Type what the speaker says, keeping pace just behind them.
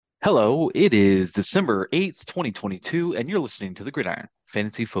Hello, it is December 8th, 2022, and you're listening to the Gridiron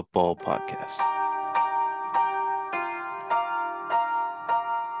Fantasy Football Podcast.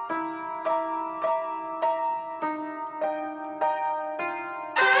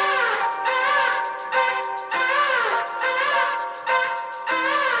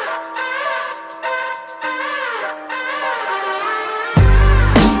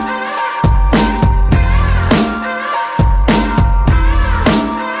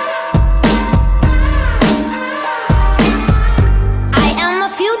 I am a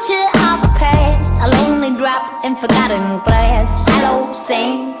future of a past, a lonely drop in forgotten glass. Hello,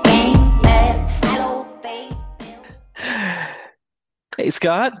 same game last. Hello, fate. Hey,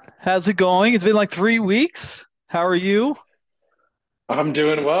 Scott, how's it going? It's been like 3 weeks. How are you? I'm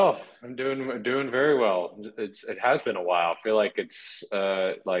doing well. I'm doing very well. It has been a while. I feel like it's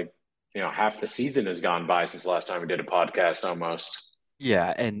half the season has gone by since the last time we did a podcast almost.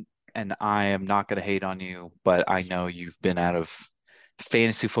 Yeah, and I am not going to hate on you, but I know you've been out of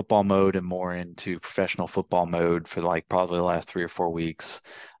fantasy football mode and more into professional football mode for like probably the last 3 or 4 weeks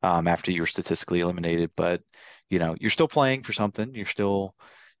after you were statistically eliminated. But you're still playing for something. You're still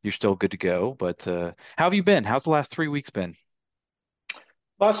good to go. But how have you been? How's the last 3 weeks been?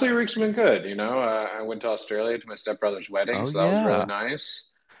 Last 3 weeks have been good. I went to Australia to my stepbrother's wedding, Oh so that was really yeah, nice.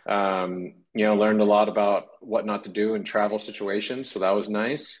 Learned a lot about what not to do in travel situations, so that was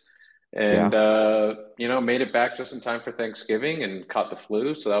nice. yeah. And made it back just in time for Thanksgiving and caught the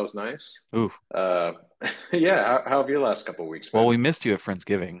flu, so that was nice. Ooh. Uh, yeah, how have your last couple of weeks Well, been? we missed you at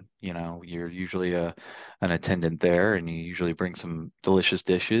Friendsgiving. You're usually an attendant there, and you usually bring some delicious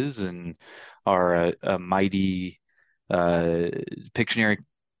dishes and are a mighty uh, Pictionary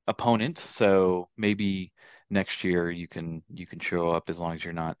opponent. So maybe next year you can show up as long as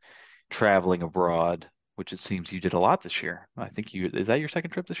you're not traveling abroad, which it seems you did a lot this year. I think is that your second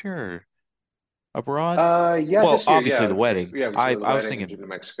trip this year or abroad? Yeah, Well, this year, obviously yeah, the wedding. yeah, we I saw the I was wedding thinking in New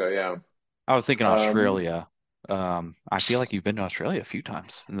Mexico. Yeah, um, Australia. I feel like you've been to Australia a few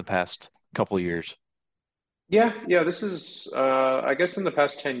times in the past couple of years. yeah. This is, I guess, in the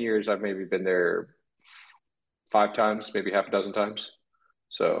past 10 years, I've maybe been there 5 times, maybe half a dozen times.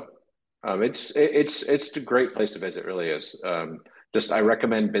 So, it's a great place to visit. Really is. Just I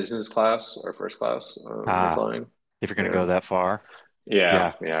recommend business class or first class when you're Ah, flying. if you're gonna Yeah, go that far.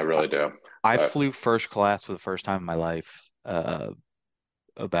 yeah, Yeah. yeah. I I, really do. I But flew first class for the first time in my life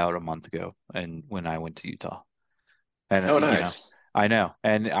about a month ago and when I went to Utah. And oh, nice. I know.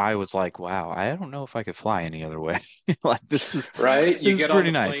 And I was like, wow, I don't know if I could fly any other way. Like this is Right? this You is get on pretty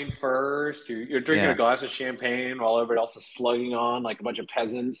the nice. plane first, you're drinking a Yeah. glass of champagne while everybody else is slugging on like a bunch of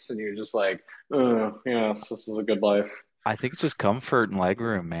peasants, and you're just like, yes, this is a good life. I think it's just comfort and leg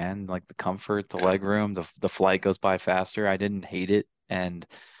room, man. Like the comfort, the Yeah. leg room, the flight goes by faster. I didn't hate it. And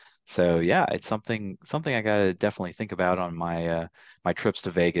so yeah, it's something I gotta definitely think about on my trips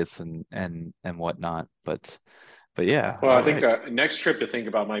to Vegas and whatnot. But yeah, Well, all I think right. next trip to think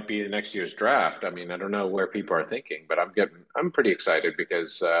about might be the next year's draft. I mean, I don't know where people are thinking, but I'm pretty excited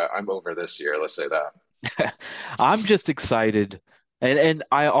because I'm over this year. Let's say that. I'm just excited, and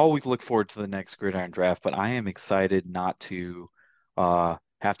I always look forward to the next Gridiron draft, but I am excited not to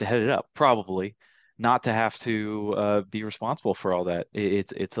have to head it up, probably not to have to be responsible for all that.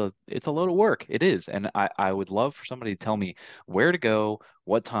 It's a load of work. It is, and I would love for somebody to tell me where to go,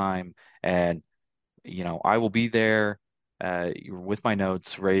 what time, and I will be there with my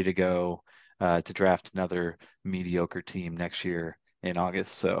notes ready to go to draft another mediocre team next year in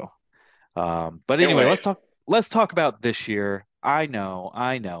August. So. But Can't anyway, wait. let's talk about this year. I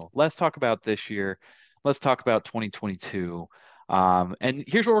know. Let's talk about this year. Let's talk about 2022. And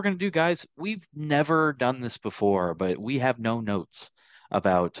here's what we're going to do, guys. We've never done this before, but we have no notes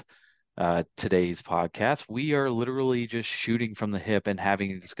about today's podcast. We are literally just shooting from the hip and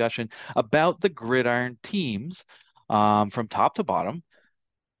having a discussion about the gridiron teams from top to bottom,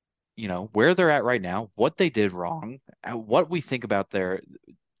 where they're at right now, what they did wrong, what we think about the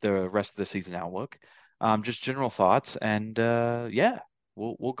rest of the season outlook, just general thoughts, and yeah,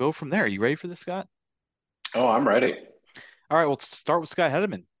 we'll go from there. You ready for this, Scott? Oh, I'm ready. All right, we'll start with Scott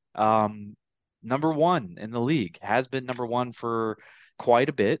Hedeman. Number one in the league, has been number one for quite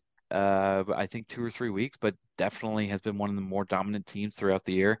a bit. I think 2 or 3 weeks, but definitely has been one of the more dominant teams throughout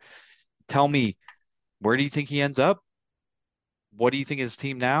the year. Tell me, where do you think he ends up? What do you think of his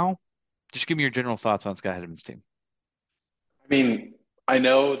team now? Just give me your general thoughts on Scott Hedeman's team. I mean, I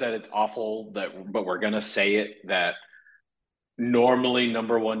know that it's awful but we're gonna say it that normally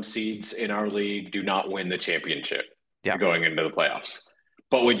number one seeds in our league do not win the championship Yeah. going into the playoffs.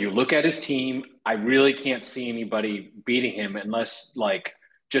 But when you look at his team, I really can't see anybody beating him unless like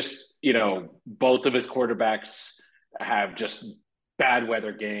just, you know, both of his quarterbacks have just bad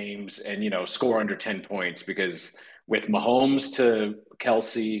weather games and, you know, score under 10 points because with Mahomes to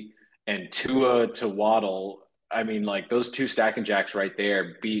Kelsey and Tua to Waddle, I mean, like those two stack and jacks right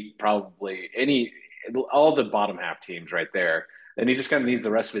there beat probably all the bottom half teams right there. And he just kind of needs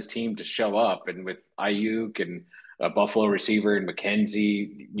the rest of his team to show up. And with Ayuk and a Buffalo receiver and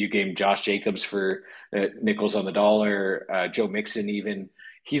McKenzie, you gave Josh Jacobs for nickels on the dollar, Joe Mixon even.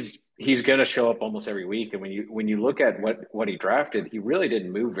 He's going to show up almost every week. And when you look at what he drafted, he really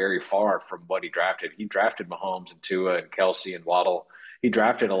didn't move very far from what he drafted. He drafted Mahomes and Tua and Kelsey and Waddle. He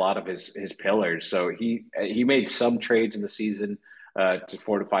drafted a lot of his pillars. So he made some trades in the season to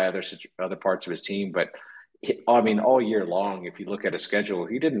fortify other parts of his team. But I mean, all year long, if you look at his schedule,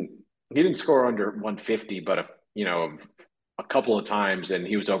 he didn't score under 150, but you know, a couple of times, and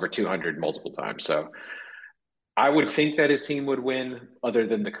he was over 200 multiple times. So I would think that his team would win, other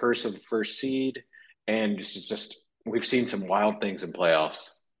than the curse of the first seed. And just we've seen some wild things in playoffs.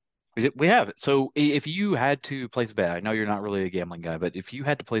 We have it. So if you had to place a bet, I know you're not really a gambling guy, but if you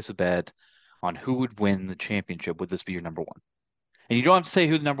had to place a bet on who would win the championship, would this be your number one? And you don't have to say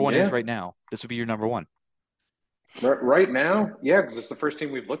who the number one is Yeah, right now. This would be your number one. right now, yeah, because it's the first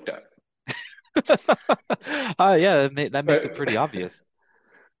team we've looked at. Yeah, that makes it But pretty obvious.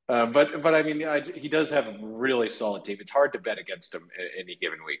 but I mean, he does have a really solid team. It's hard to bet against him any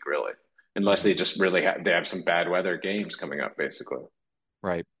given week, really, unless Mhm. they just really they have some bad weather games coming up, basically.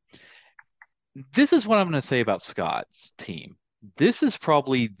 Right. This is what I'm going to say about Scott's team. This is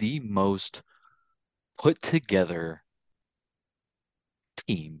probably the most put together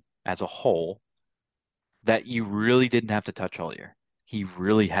team as a whole that you really didn't have to touch all year. He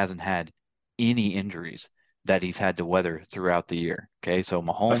really hasn't had any injuries that he's had to weather throughout the year. Okay, so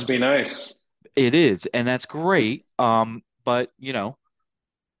Must Mahomes, be nice. it is, and that's great. But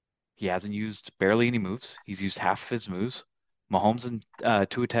he hasn't used barely any moves. He's used half of his moves. Mahomes and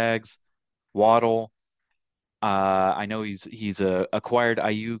Tua tags, Waddle. I know he's acquired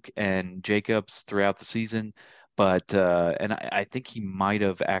Ayuk and Jacobs throughout the season, but and I think he might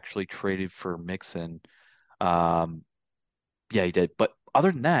have actually traded for Mixon. Um, Yeah, he did. But other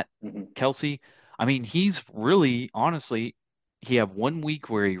than that, Mhm. Kelsey, I mean, he's really, honestly, he had one week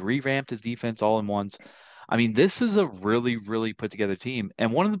where he revamped his defense all in once. I mean, this is a really, really put together team.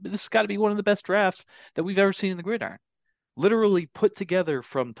 And this has got to be one of the best drafts that we've ever seen in the Gridiron. Literally put together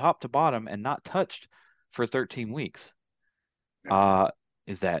from top to bottom and not touched for 13 weeks. Uh,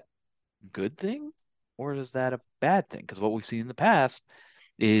 is that a good thing or is that a bad thing? Because what we've seen in the past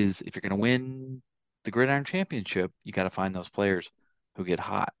is if you're going to win the Gridiron Championship, you got to find those players who get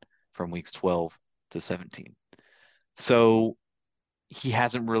hot from weeks 12 to 17. So he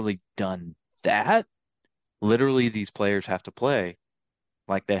hasn't really done that. Literally, these players have to play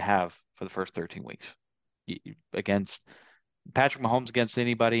like they have for the first 13 weeks against Patrick Mahomes against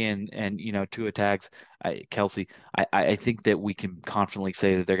anybody, and two attacks. Kelsey, I think that we can confidently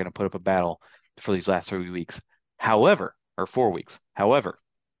say that they're going to put up a battle for these last 3 weeks. However, or 4 weeks. However,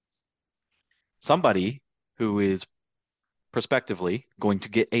 somebody who is prospectively going to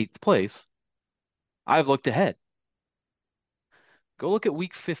get eighth place, I've looked ahead. Go look at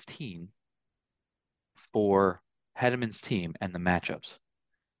week 15 for Hedman's team and the matchups.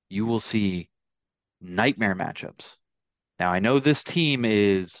 You will see nightmare matchups. Now, I know this team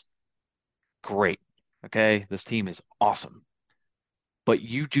is great. Okay. This team is awesome, but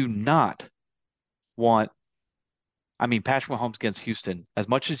you do not want, I mean, Patrick Mahomes against Houston, as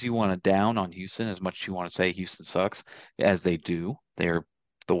much as you want to down on Houston, as much as you want to say Houston sucks, as they do, they're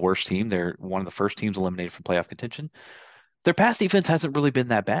the worst team. They're one of the first teams eliminated from playoff contention. Their pass defense hasn't really been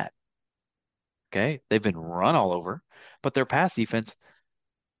that bad. Okay. They've been run all over, but their pass defense,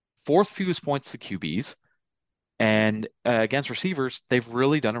 fourth fewest points to QBs, and against receivers, they've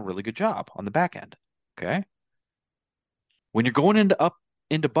really done a really good job on the back end. Okay. When you're going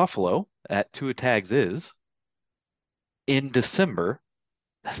into Buffalo, at Tua Tags is in December,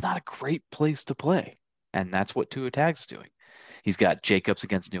 that's not a great place to play. And that's what Tua Tags is doing. He's got Jacobs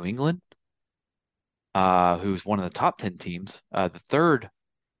against New England, who's one of the top 10 teams, the third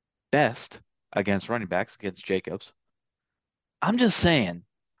best against running backs against Jacobs. I'm just saying,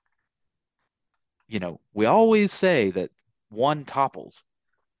 we always say that one topples.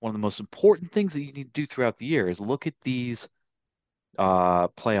 One of the most important things that you need to do throughout the year is look at these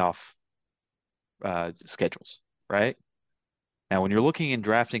playoff schedules, right? Now, when you're looking and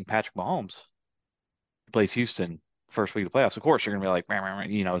drafting Patrick Mahomes, who plays Houston first week of the playoffs, of course, you're going to be like, "Meh, meh,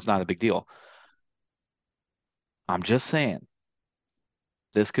 meh," it's not a big deal. I'm just saying,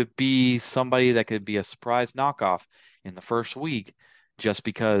 this could be somebody that could be a surprise knockoff in the first week just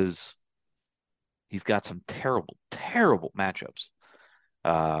because he's got some terrible, terrible matchups.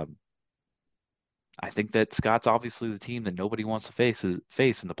 Um, I think that Scott's obviously the team that nobody wants to face in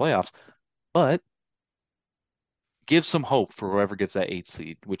the playoffs, but give some hope for whoever gets that eighth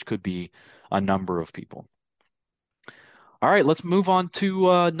seed, which could be a number of people. All right, let's move on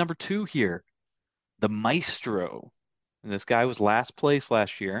to number two here, the Maestro. And this guy was last place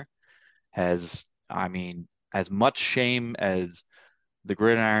last year. Has, I mean, as much shame as the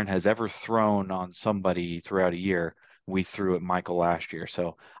Gridiron has ever thrown on somebody throughout a year, we threw at Michael last year.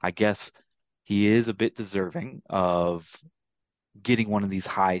 So I guess he is a bit deserving of getting one of these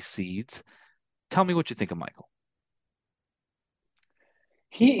high seeds. Tell me what you think of Michael.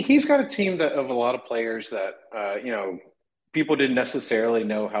 He's got a team that of a lot of players that people didn't necessarily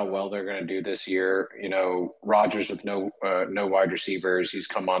know how well they're going to do this year. Rogers with no wide receivers. He's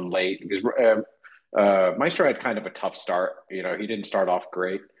come on late because Maestro had kind of a tough start. He didn't start off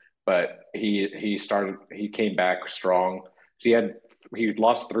great, but he came back strong. So he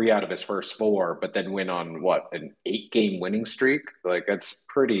lost three out of his first four, but then went on what, an 8 game winning streak. Like that's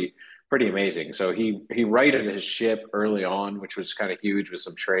pretty amazing. So he righted his ship early on, which was kind of huge with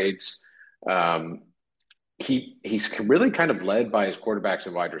some trades. Um, he's really kind of led by his quarterbacks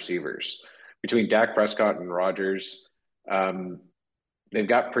and wide receivers between Dak Prescott and Rodgers. Um, they've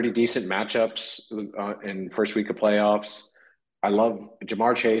got pretty decent matchups in first week of playoffs. I love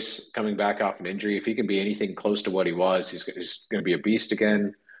Jamar Chase coming back off an injury. If he can be anything close to what he was, he's going to be a beast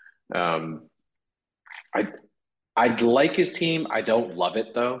again. Um, I I like his team. I don't love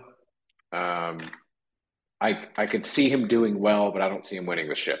it though. Um, I could see him doing well, but I don't see him winning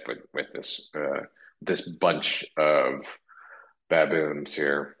the ship with this bunch of baboons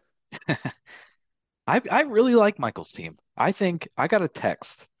here. I really like Michael's team. I think I got a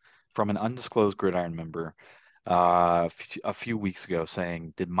text from an undisclosed Gridiron member a few weeks ago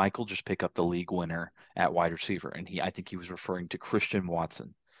saying, "Did Michael just pick up the league winner at wide receiver?" And I think he was referring to Christian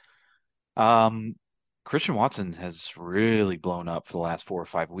Watson. Um, Christian Watson has really blown up for the last 4 or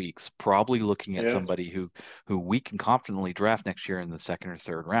 5 weeks, probably looking at Yeah. somebody who we can confidently draft next year in the second or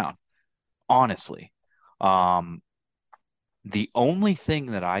third round. Honestly, um, the only thing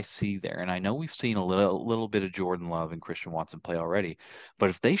that I see there, and I know we've seen a little bit of Jordan Love and Christian Watson play already, but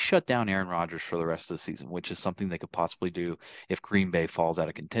if they shut down Aaron Rodgers for the rest of the season, which is something they could possibly do if Green Bay falls out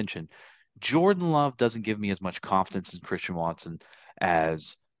of contention, Jordan Love doesn't give me as much confidence in Christian Watson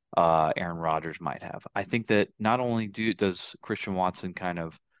as Aaron Rodgers might have. I think that not only does Christian Watson kind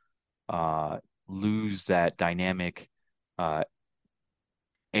of uh, lose that dynamic uh,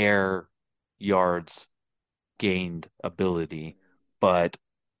 air yards gained ability, but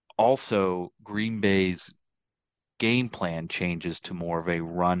also Green Bay's game plan changes to more of a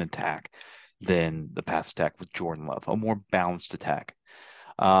run attack than the pass attack with Jordan Love, a more balanced attack.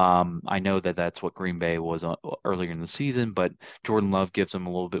 I know that that's what Green Bay was earlier in the season, but Jordan Love gives them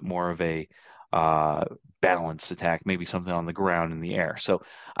a little bit more of a uh, balanced attack, maybe something on the ground in the air. So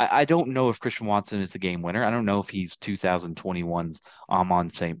I don't know if Christian Watson is the game winner. I don't know if he's 2021's Amon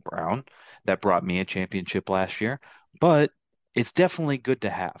St. Brown that brought me a championship last year, but it's definitely good to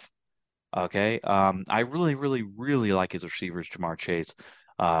have. Okay. I really, really, really like his receivers, Jamar Chase,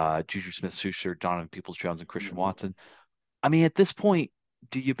 Juju Smith-Schuster, Donovan Peoples-Jones, and Christian Mhm. Watson. I mean, at this point,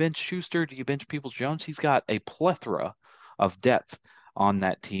 do you bench Schuster? Do you bench Peoples-Jones? He's got a plethora of depth on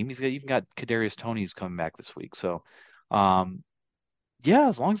that team. He's got even got Kadarius Toney who's coming back this week. So, um, yeah,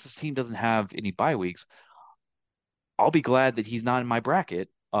 as long as this team doesn't have any bye weeks, I'll be glad that he's not in my bracket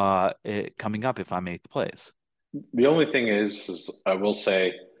coming up if I'm eighth place. The only thing is I will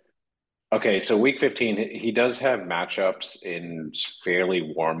say, okay, so week 15, he does have matchups in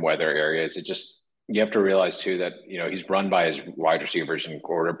fairly warm weather areas. It just, you have to realize too that, he's run by his wide receivers and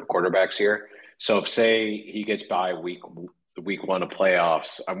quarterbacks here. So if say he gets by week one of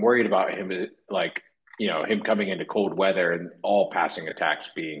playoffs, I'm worried about him, like, him coming into cold weather and all passing attacks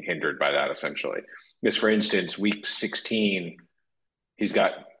being hindered by that essentially. Because for instance, week 16, he's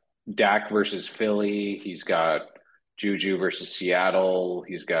got Dak versus Philly. He's got Juju versus Seattle.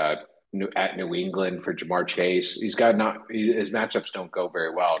 He's got at New England for Jamar Chase. He's got not his matchups don't go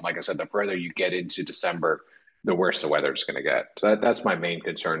very well. And like I said, the further you get into December, the worse the weather is going to get. So that's my main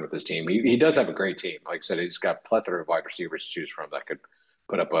concern with this team. He does have a great team. Like I said, he's got a plethora of wide receivers to choose from that could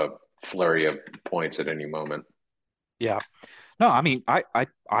put up a flurry of points at any moment. Yeah. No, I mean,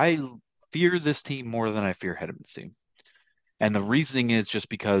 I fear this team more than I fear Hedman's team. And the reasoning is just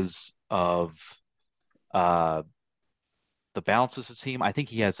because of uh, the balance of his team. I think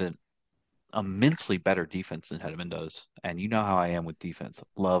he has immensely better defense than Hedman does. And you know how I am with defense.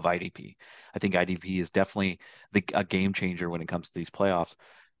 Love IDP. I think IDP is definitely a game changer when it comes to these playoffs.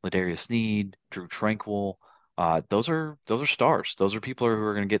 Ladarius Sneed, Drew Tranquil, those are stars. Those are people who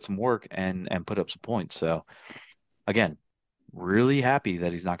are going to get some work and put up some points. So again, really happy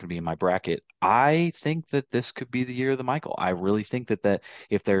that he's not going to be in my bracket. I think that this could be the year of the Michael. I really think that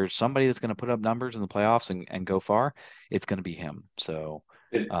if there's somebody that's going to put up numbers in the playoffs and go far, it's going to be him. So,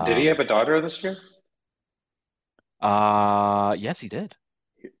 Did he have um, a daughter this year? yes, he did.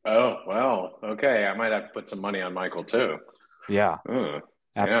 Oh, well, okay. I might have to put some money on Michael too. Yeah, Oh,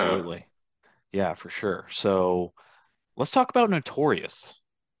 yeah. absolutely. Yeah, for sure. So let's talk about Notorious.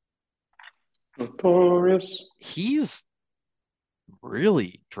 Notorious. He's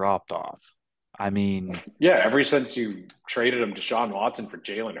really dropped off. I mean, Yeah, ever since you traded him to Deshaun Watson for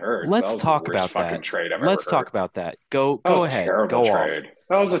Jalen Hurts, that let's was the talk worst about fucking that. trade I've ever Let's heard. talk about that. Go That go was a ahead. terrible Go off. trade.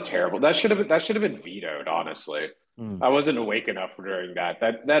 That was a terrible. That should have been vetoed, honestly. Mm, I wasn't awake enough during that.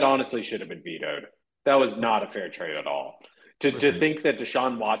 That honestly should have been vetoed. That was not a fair trade at all. To listen, think that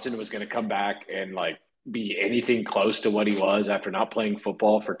Deshaun Watson was going to come back and like be anything close to what he was after not playing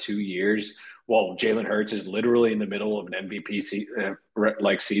football for 2 years, while Jalen Hurts is literally in the middle of an MVP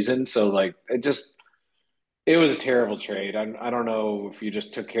like season. So like it was a terrible trade. I don't know if you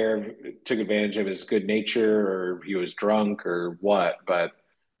just took advantage of his good nature or he was drunk or what, but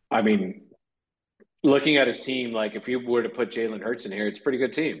I mean, looking at his team, like if you were to put Jalen Hurts in here, it's a pretty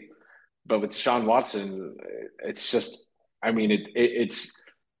good team. But with Sean Watson, it's just, I mean, it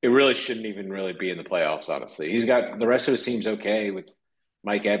really shouldn't even really be in the playoffs. Honestly, he's got the rest of his team's okay with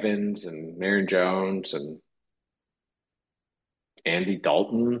Mike Evans and Aaron Jones and Andy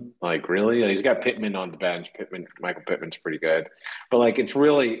Dalton. Like, really, he's got Pittman on the bench. Michael Pittman's pretty good, but like, it's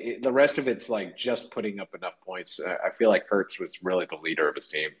really the rest of it's like just putting up enough points. I feel like Hurts was really the leader of his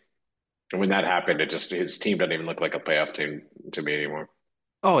team. And when that happened, it just his team doesn't even look like a playoff team to me anymore.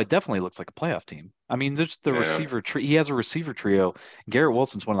 oh, it definitely looks like a playoff team. I mean, there's the Yeah. receiver tree. He has a receiver trio. Garrett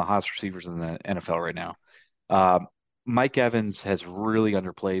Wilson's one of the hottest receivers in the NFL right now. Uh, Mike Evans has really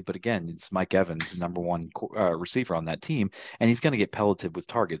underplayed, but again, it's Mike Evans, number one receiver on that team, and he's going to get pelleted with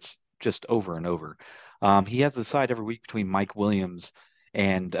targets just over and over. He has to decide every week between Mike Williams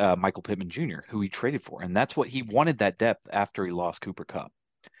and Michael Pittman Jr., who he traded for, and that's what he wanted, that depth after he lost Cooper Kupp.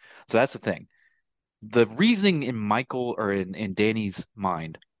 So that's the thing. The reasoning in Michael or in Danny's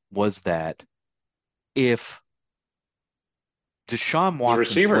mind was that if Deshaun His Watson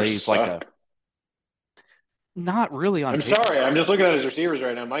receivers plays like a suck. not really on I'm paper. sorry. I'm just looking at his receivers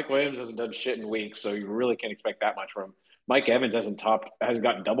right now. Mike Williams hasn't done shit in weeks, so you really can't expect that much from him. Mike Evans hasn't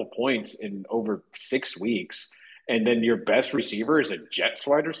gotten double points in over 6 weeks. And then your best receiver is a Jets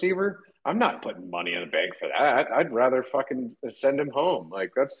wide receiver. I'm not putting money in the bank for that. I'd rather fucking send him home.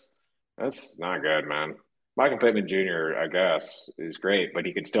 Like that's not good, man. Michael Pittman Jr., I guess, is great, but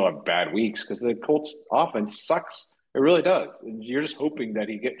he could still have bad weeks because the Colts offense sucks. It really does. And you're just hoping that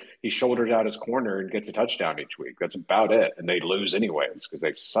he shoulders out his corner and gets a touchdown each week. That's about it. And they lose anyways because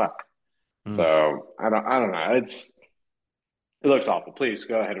they suck. Hmm. So I don't know. It looks awful. Please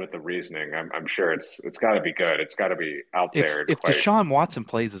go ahead with the reasoning. I'm sure it's got to be good. It's got to be out If there and if quite. Deshaun Watson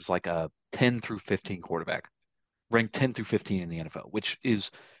plays as like a 10 through 15 quarterback, ranked 10 through 15 in the NFL, which is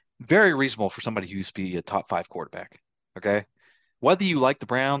very reasonable for somebody who used to be a top five quarterback. Okay. Whether you like the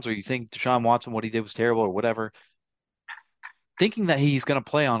Browns or you think Deshaun Watson, what he did was terrible or whatever, thinking that he's going to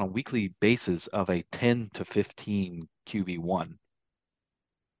play on a weekly basis of a 10 to 15 QB1,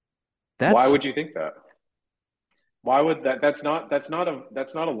 Why that's would you think that? Why would that? That's not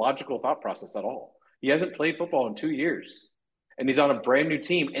a logical thought process at all. He hasn't played football in 2 years, and he's on a brand new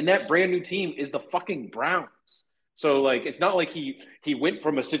team, and that brand new team is the fucking Browns. So like, it's not like he went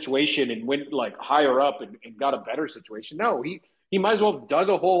from a situation and went like higher up and got a better situation. No, he might as well have dug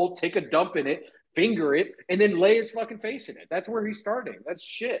a hole, take a dump in it, finger it, and then lay his fucking face in it. That's where he's starting. That's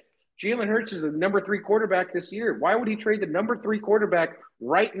shit. Jalen Hurts is the number three quarterback this year. Why would he trade the number three quarterback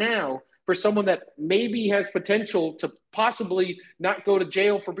right now for someone that maybe has potential to possibly not go to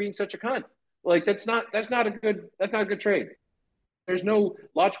jail for being such a cunt? Like that's not a good trade. There's no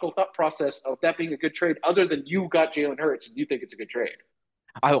logical thought process of that being a good trade other than you got Jalen Hurts and you think it's a good trade.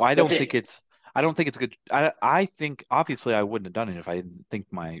 I That's don't it. think it's I don't think it's good. I think obviously I wouldn't have done it if I didn't think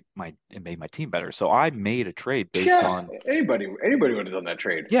my it made my team better. So I made a trade based Yeah, on anybody would have done that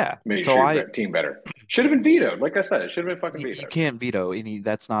trade. yeah. Made So your I team better. Should have been vetoed. Like I said, it should have been fucking you vetoed. can't veto any.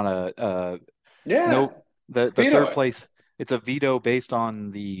 That's not Yeah, no the veto third it. place. It's a veto based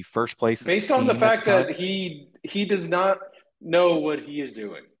on the first place Based on the team at the fact time. that he does not know what he is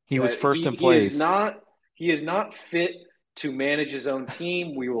doing. He was That first in he is place. not fit to manage his own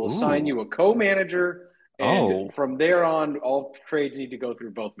team. We will assign Ooh. you a co-manager, and Oh. from there on, all trades need to go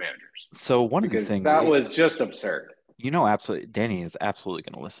through both managers So one of these because things, that was just absurd. absolutely, Danny is absolutely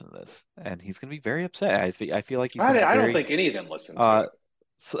going to listen to this, and he's going to be very upset. I feel like he's going to be I don't very, think any of them listened to uh,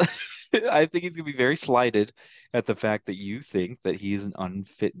 it. I think he's going to be very slighted at the fact that you think that he is an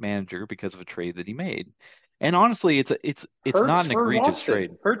unfit manager because of a trade that he made. And honestly, it's not Hurts an for egregious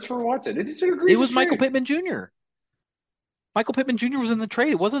trade. Watson. Hurts for Watson. It's an It was egregious Michael trade. Pittman Jr. Michael Pittman Jr. was in the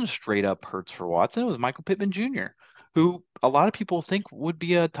trade. It wasn't a straight up Hurts for Watson. It was Michael Pittman Jr., who a lot of people think would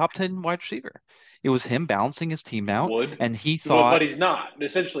be a top 10 wide receiver. It was him balancing his team out, Would, and he thought, but he's not.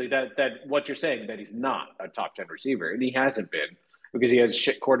 Essentially, that what you're saying that he's not a top 10 receiver, and he hasn't been because he has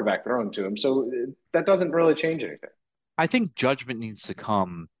shit quarterback thrown to him. So that doesn't really change anything. I think judgment needs to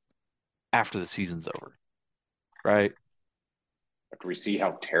come after the season's over, right? Do we see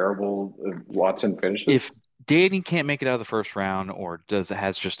how terrible Watson If finishes? Danny can't make it out of the first round or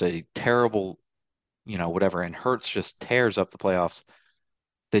has just a terrible, whatever, and Hurts just tears up the playoffs,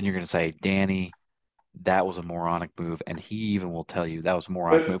 then you're going to say, Danny, that was a moronic move. And he even will tell you that was a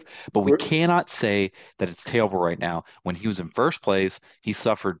moronic But move. But we we're, cannot say that it's terrible right now. When he was in first place, he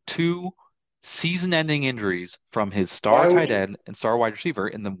suffered two season-ending injuries from his star why tight would end and star wide receiver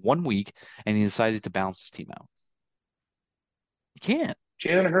in the 1 week, and he decided to bounce his team out. You can't.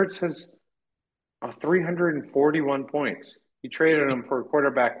 Jalen Hurts has 341 points? He traded him for a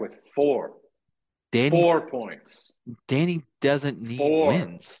quarterback with Danny 4 points, Danny doesn't need four.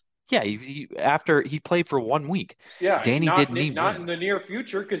 wins. Yeah, after he played for 1 week, Yeah, Danny didn't need not in the wins. near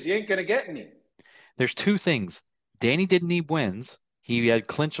future because he ain't gonna get any. There's two things. Danny didn't need wins. He had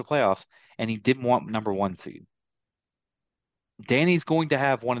clinched the playoffs, and he didn't want number one seed. Danny's going to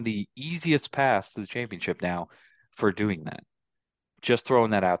have one of the easiest paths to the championship now for doing that. Just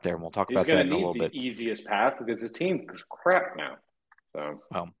throwing that out there, and we'll talk He's about going that to in a need little the bit. easiest path because his team is crap now. So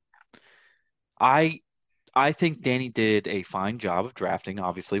Um, I I think Danny did a fine job of drafting.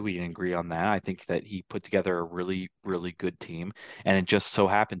 Obviously, we can agree on that. I think that he put together a really, really good team. And it just so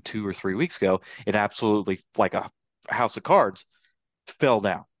happened 2 or 3 weeks ago, it absolutely, like a house of cards, fell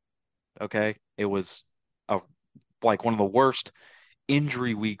down. Okay. It was a, like one of the worst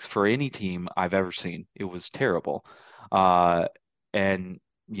injury weeks for any team I've ever seen. It was terrible. Uh, and,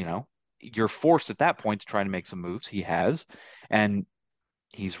 you know, you're forced at that point to try to make some moves. He has. And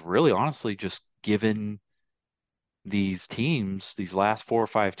he's really honestly just given these teams, these last 4 or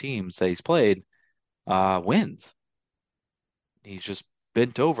 5 teams that he's played, wins. He's just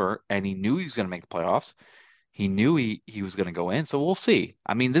bent over and he knew he was going to make the playoffs. He knew he was going to go in. So we'll see.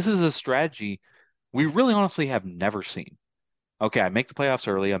 I mean, this is a strategy we really honestly have never seen. Okay, I make the playoffs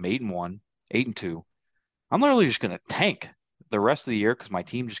early. I'm 8-1, 8-2. I'm literally just going to tank the rest of the year because my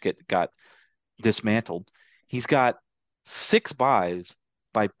team just got dismantled. He's got 6 buys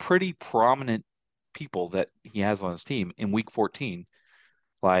by pretty prominent people that he has on his team in week 14.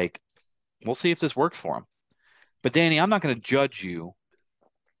 Like, we'll see if this works for him. But Danny, I'm not going to judge you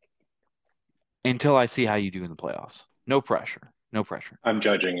until I see how you do in the playoffs. No pressure. No pressure. I'm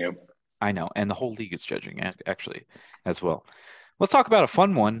judging you. I know. And the whole league is judging actually as well. Let's talk about a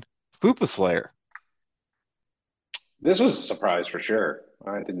fun one. Fupa Slayer. This was a surprise for sure.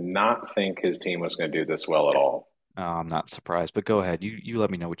 I did not think his team was going to do this well at all. I'm not surprised, but go ahead. You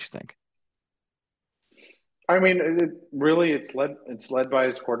let me know what you think. I mean, really, it's led by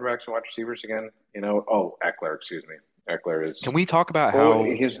his quarterbacks and wide receivers again. Oh, Eckler, excuse me. Eckler Can is we talk about well, how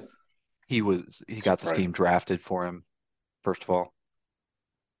he's he got this surprised. team drafted for him, first of all?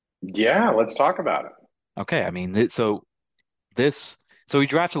 Yeah, let's talk about it. Okay, I mean, this so he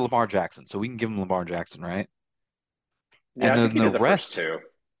drafted Lamar Jackson, so we can give him Lamar Jackson, right? Yeah, And I think then he did the first two.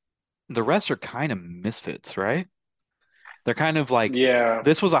 the rest are kind of misfits, right? They're kind of like Yeah.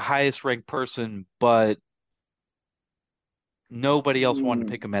 this was a highest ranked person, but nobody else wanted to Mm,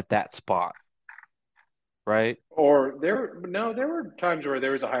 pick him at that spot, right? Or there were times where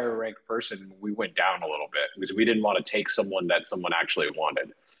there was a higher ranked person. We went down a little bit because we didn't want to take someone that someone actually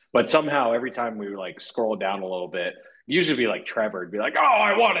wanted. But somehow every time we like scroll down a little bit, usually be like Trevor would be like, "Oh,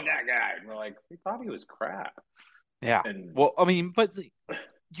 I wanted that guy," and we're like, "We thought he was crap." Yeah. And Well, I mean, but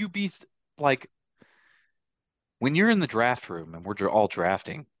you be like when you're in the draft room and we're all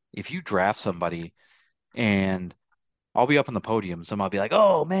drafting, if you draft somebody and I'll be up on the podium, somebody will be like,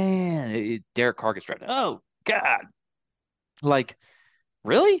 "Oh man, Derek Carr gets drafted." Oh God, like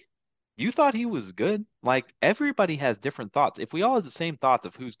really? You thought he was good? Like everybody has different thoughts. If we all had the same thoughts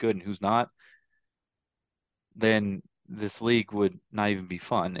of who's good and who's not, then this league would not even be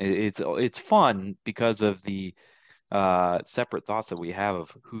fun. It's fun because of the separate thoughts that we have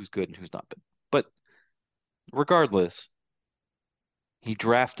of who's good and who's not. But regardless, He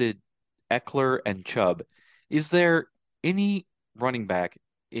drafted Eckler and Chubb. Is there any running back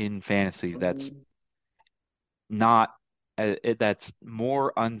in fantasy that's Mm, not that's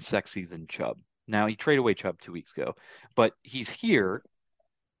more unsexy than Chubb? Now he traded away Chubb 2 weeks ago, but he's here.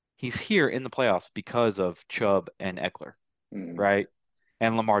 He's here in the playoffs because of Chubb and Eckler, mm, right?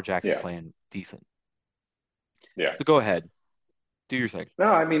 And Lamar Jackson yeah, playing decent. yeah. So go ahead, do your thing. No,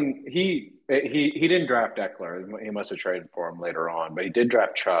 I mean he didn't draft Eckler. He must have traded for him later on, but he did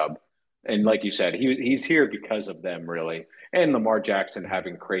draft Chubb. And like you said, he's here because of them really. And Lamar Jackson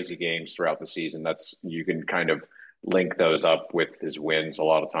having crazy games throughout the season. That's you can kind of link those up with his wins a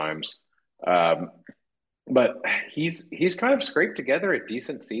lot of times. Um, but he's kind of scraped together a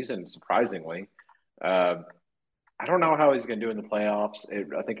decent season, surprisingly. Uh, I don't know how he's going to do in the playoffs.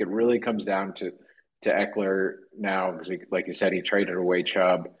 I think it really comes down to Eckler now because, like you said, he traded away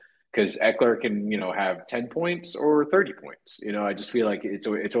Chubb because Eckler can have 10 points or 30 points. I just feel like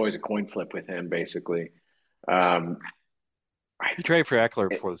it's always a coin flip with him basically. Um, I, He traded for Eckler it,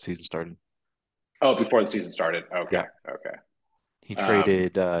 before the season started. oh, before the season started. Okay, Yeah, okay. he Um,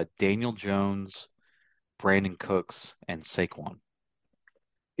 traded Daniel Jones, Brandon Cooks, and Saquon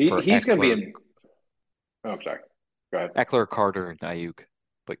for he's going to be Eckler, in. Oh, I'm sorry. Go ahead. Eckler, Carter, and Ayuk.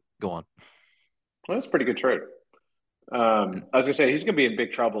 But go on. Well, that's a pretty good trade. I was gonna say he's gonna be in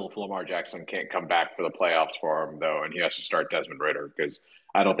big trouble if Lamar Jackson can't come back for the playoffs for him though, and he has to start Desmond Ritter because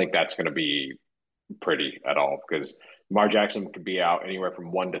I don't think that's gonna be pretty at all because Lamar Jackson could be out anywhere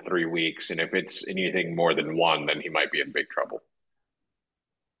from 1 to 3 weeks, and if it's anything more than one, then he might be in big trouble.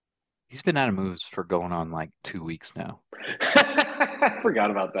 He's been out of moves for going on like 2 weeks now. I forgot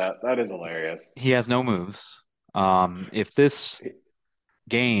about that. That is hilarious. He has no moves. If this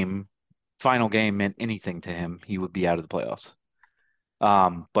game, final game, meant anything to him, he would be out of the playoffs.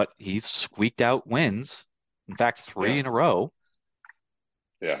 But he's squeaked out wins. In fact, three Yeah, in a row.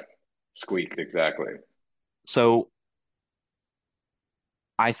 yeah, squeaked exactly. So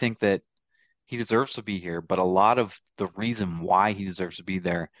I think that he deserves to be here. But a lot of the reason why he deserves to be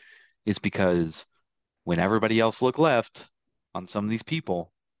there is because when everybody else looked left on some of these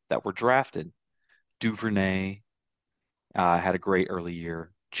people that were drafted, Duvernay had a great early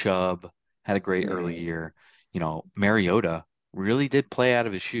year. Chubb had a great early Hmm. year. Mariota really did play out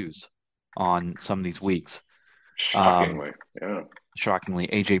of his shoes on some of these weeks. Um, Shockingly, yeah. Shockingly,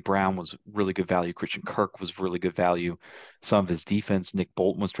 AJ Brown was really good value. Christian Kirk was really good value. Some of his defense, Nick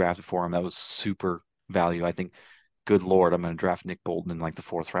Bolton was drafted for him. That was super value. I think, good Lord, I'm going to draft Nick Bolton in like the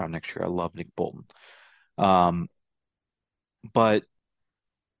fourth round next year. I love Nick Bolton. Um, but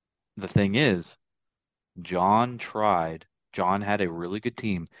the thing is, John tried. John had a really good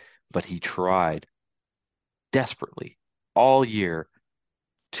team, but he tried desperately all year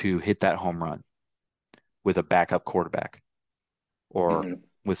to hit that home run with a backup quarterback or Hmm.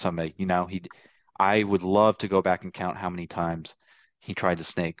 with somebody. I would love to go back and count how many times he tried to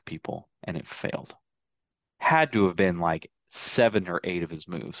snake people and it failed. Had to have been like 7 or 8 of his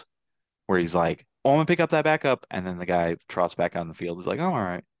moves where he's like, "Oh, I'm gonna pick up that backup," and then the guy trots back on the field. He's like, "Oh, all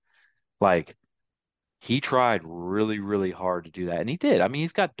right." Like he tried really, really hard to do that, and he did. I mean,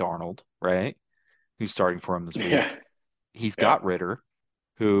 he's got Darnold, right? Who's starting for him this week. Yeah, He's yeah. got Ritter,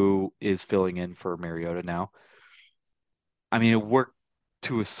 who is filling in for Mariota now. I mean, it worked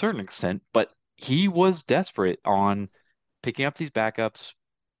to a certain extent, but he was desperate on picking up these backups,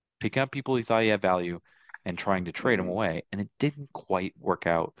 picking up people he thought he had value, and trying to trade them Hmm. away. And it didn't quite work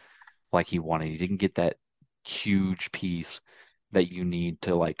out like he wanted. He didn't get that huge piece that you need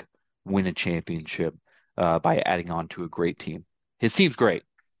to like win a championship by adding on to a great team. His team's great.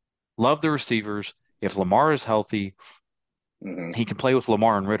 Love the receivers. If Lamar is healthy, Hmm. he can play with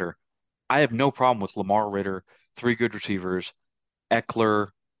Lamar and Ritter. I have no problem with Lamar Ritter, three good receivers, Eckler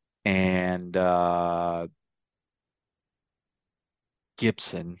and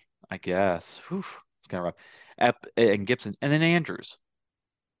Gibson, I guess. Whew, it's kind of rough. And Gibson, and then Andrews.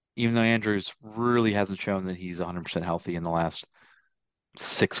 Even though Andrews really hasn't shown that he's 100% healthy in the last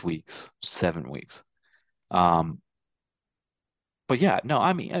 6 weeks, 7 weeks. Um, but yeah, no,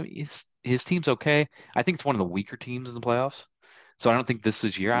 I mean, his team's okay. I think it's one of the weaker teams in the playoffs. So I don't think this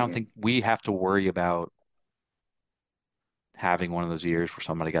is year. I don't Hmm. think we have to worry about having one of those years where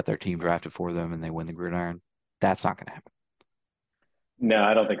somebody got their team drafted for them and they win the Gridiron. That's not going to happen. No,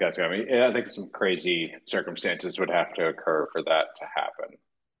 I don't think that's going to be. I think some crazy circumstances would have to occur for that to happen.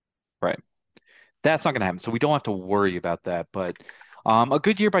 Right. That's not going to happen. So we don't have to worry about that. But a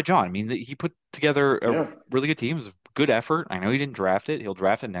good year by John. I mean, he put together a Yeah. really good team. It was a good effort. I know he didn't draft it. He'll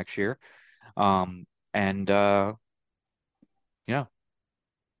draft it next year. And yeah,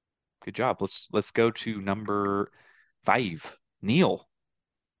 good job. Let's go to number 5. Neil.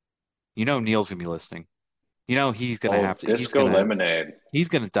 You know Neil's gonna be listening. You know he's gonna have Oh, to. Disco Lemonade. He's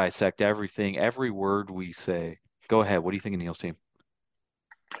gonna dissect everything, every word we say. Go ahead. What do you think of Neil's team?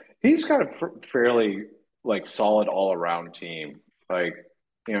 He's got a fairly like solid all around team. Like,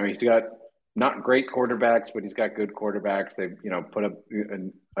 he's got not great quarterbacks, but he's got good quarterbacks. They, put up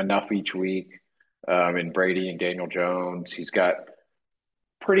enough each week. In Brady and Daniel Jones, he's got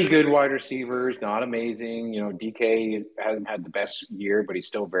pretty good wide receivers, not amazing. DK hasn't had the best year, but he's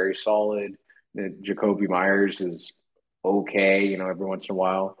still very solid. Jacoby Myers is okay, every once in a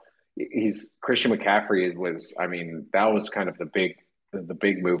while. He's Christian McCaffrey was, I mean, that was kind of the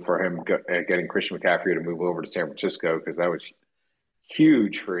big move for him getting Christian McCaffrey to move over to San Francisco because that was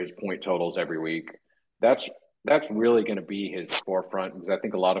huge for his point totals every week. That's that's really going to be his forefront because I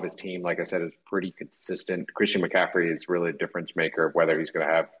think a lot of his team, like I said, is pretty consistent. Christian McCaffrey is really a difference maker of whether he's going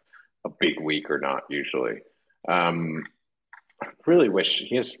to have a big week or not. Usually, um, I really wish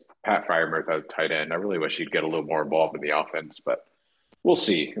he has Pat Fryermuth at tight end. I really wish he'd get a little more involved in the offense, but we'll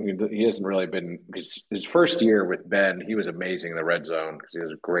see. I mean, he hasn't really been because his first year with Ben, he was amazing in the red zone because he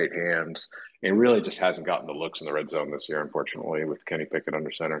has great hands. And really just hasn't gotten the looks in the red zone this year, unfortunately, with Kenny Pickett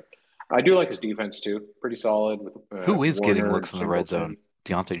under center. I do like his defense too, pretty solid with Who is getting Warner and looks in the red zone?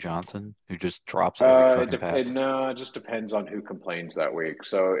 Singleton. Deontay Johnson, who just drops every fucking pass. No, it just depends on who complains that week.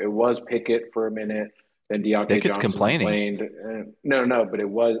 So it was Pickett for a minute, then Deontay Pickett's Johnson complaining, complained. No,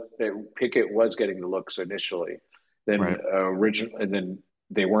 but Pickett was getting the looks initially. Then right? and then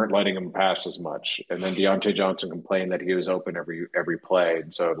they weren't letting him pass as much. And then Deontay Johnson complained that he was open every play.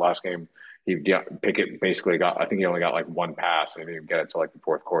 And so last game, Pickett basically got. I think he only got like one pass, and he didn't get it until like the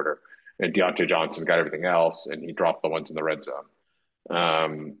fourth quarter. And Deontay Johnson got everything else, and he dropped the ones in the red zone.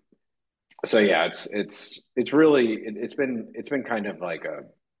 Um, so yeah, it's really it's been kind of like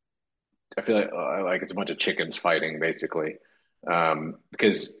I feel like it's a bunch of chickens fighting basically,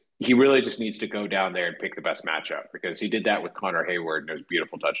 because he really just needs to go down there and pick the best matchup because he did that with Connor Hayward and it was a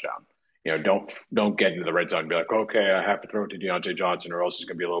beautiful touchdown. Don't get into the red zone and be like, okay, I have to throw it to Deontay Johnson or else he's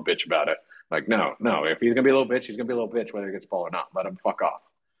gonna be a little bitch about it. Like, no, no, if he's gonna be a little bitch, he's gonna be a little bitch whether he gets the ball or not. Let him fuck off.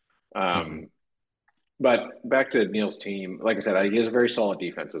 Hmm. Um, but back to Neil's team, like I said, he has a very solid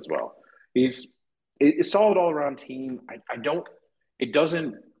defense as well. He's a solid all around team. I don't. It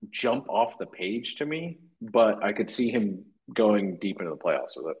doesn't jump off the page to me, but I could see him going deep into the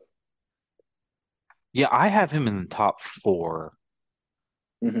playoffs with Yeah, I have him in the top four.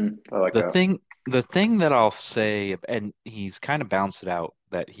 it. I like The that. thing, the thing that I'll say, and he's kind of bounced it out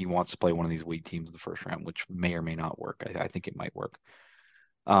that he wants to play one of these weak teams in the first round, which may or may not work. I think it might work.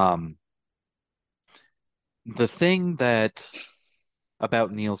 Um, the thing that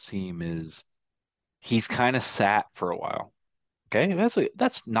about Neil's team is he's kind of sat for a while. Okay,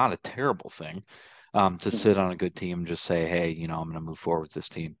 that's not a terrible thing. To sit Mhm. on a good team and just say, hey, I'm going to move forward with this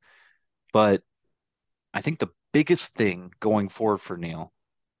team. But I think the biggest thing going forward for Neil,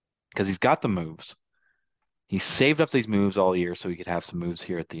 because he's got the moves, he saved up these moves all year so he could have some moves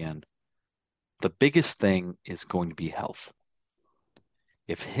here at the end. The biggest thing is going to be health.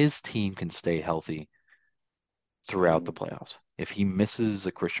 If his team can stay healthy throughout the Mhm. playoffs, if he misses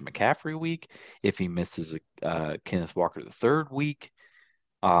a Christian McCaffrey week, if he misses a Kenneth Walker the third week,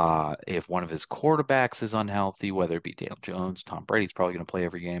 if one of his quarterbacks is unhealthy, whether it be Daniel Jones, Tom Brady's probably going to play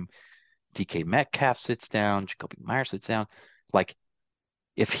every game. DK Metcalf sits down, Jacoby Myers sits down. Like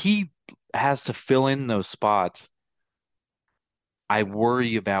if he has to fill in those spots, I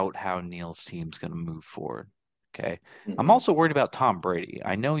worry about how Neil's team's going to move forward. Okay. I'm Mhm. also worried about Tom Brady.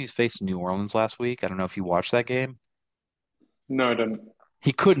 I know he's faced New Orleans last week. I don't know if you watched that game. No, I didn't.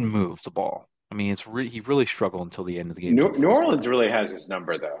 He couldn't move the ball. I mean, he really struggled until the end of the game, until the New fourth Orleans quarter. really has his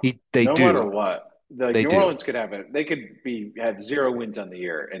number though. They No matter do. what, like They New do. Orleans could have it. They could be have 0 wins on the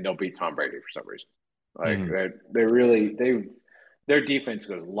year and they'll beat Tom Brady for some reason. Like Mhm. their defense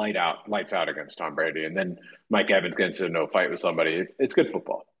goes lights out against Tom Brady, and then Mike Evans gets into no fight with somebody. It's good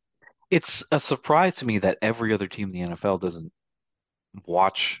football. It's a surprise to me that every other team in the NFL doesn't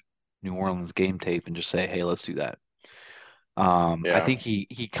watch New Orleans game tape and just say, "Hey, let's do that." I Yeah. think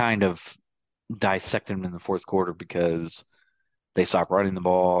he kind of dissected him in the fourth quarter because they stopped running the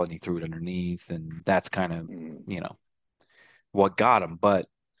ball and he threw it underneath, and that's kind of Mm. you know what got him. But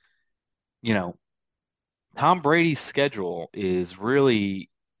you know, Tom Brady's schedule is really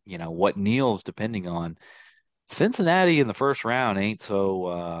what Neil's depending on. Cincinnati in the first round ain't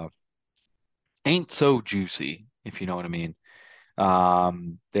so juicy, if you know what I mean.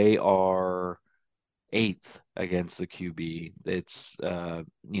 They are eighth against the QB. It's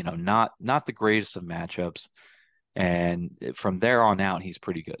not the greatest of matchups. And from there on out, he's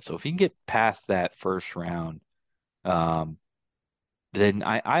pretty good. So if he can get past that first round, um, then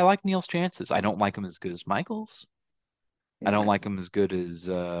I like Neil's chances. I don't like him as good as Michael's. I don't like him as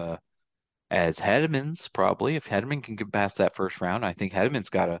Hedman's probably. If Hedman can get past that first round, I think Hedman's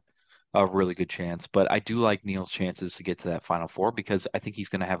got a really good chance. But I do like Neil's chances to get to that final four because I think he's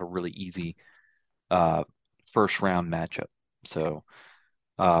going to have a really easy uh, first round matchup. So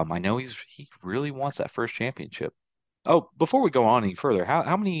I know he really wants that first championship. Oh, before we go on any further,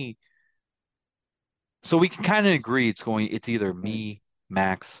 how many? So we can kind of agree it's either me,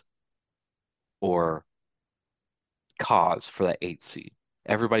 Max, or Cause for that eighth seed.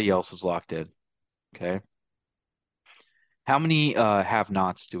 Everybody else is locked in. Okay. How many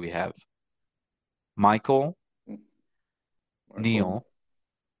have-nots do we have? Michael, Michael. Neil,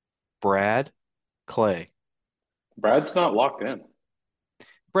 Brad, Clay. Brad's not locked in.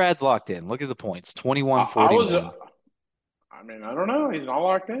 Brad's locked in. Look at the points. I was, 21-41. I mean, I don't know. He's not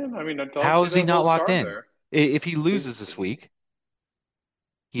locked in. I mean, until I How see is he that not little locked star in? there. If he He's loses this week,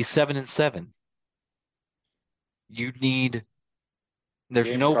 he's 7-7. You need there's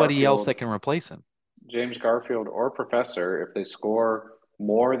James nobody else that Garfield, can replace him. James Garfield or Professor, if they score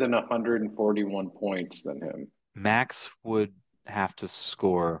more than 141 points than him, Max would have to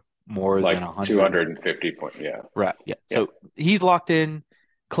score more than like 100. 250 points. Yeah. Right. Yeah. Yeah. So he's locked in.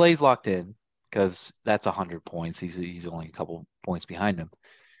 Clay's locked in because that's 100 points. He's only a couple points behind him.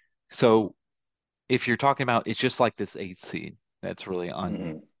 So if you're talking about it's just like this eighth seed that's really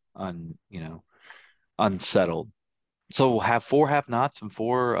Hmm. unsettled. So we'll have four have nots and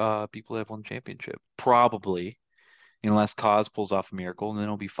four people that have won the championship. Probably, unless Cause pulls off a miracle, and then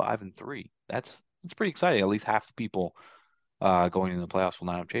it'll be 5-3. That's pretty exciting. At least half the people going into the playoffs will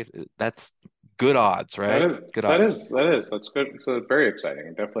not have changed. That's good odds, That right? is, Good that odds. is, that is. That's good. So very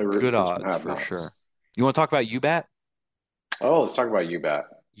exciting. Definitely rooting Good for some odds for have-nots. sure. You want to talk about UBAT? Oh, let's talk about you bet.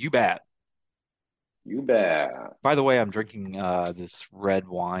 UBAT. You bet. By the way, I'm drinking this red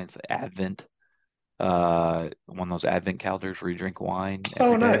wine. It's Advent, one of those Advent calendars where you drink wine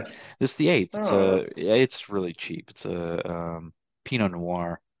Oh, every day. nice. This is the eighth. Oh, that's, It's really cheap. It's a Pinot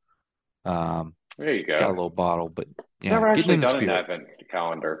Noir. Um, there you got a go. little bottle, but yeah, Never getting actually in the done an spirit. advent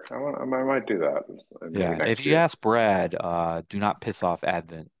calendar. I might do that maybe Yeah, if next you year. ask Brad, do not piss off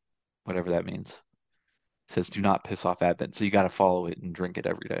Advent, whatever that means. It says do not piss off Advent, so you got to follow it and drink it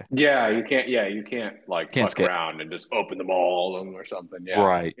every day. Yeah, you can't. Yeah, you can't like Can't fuck skip. around and just open them all of them or something. Yeah,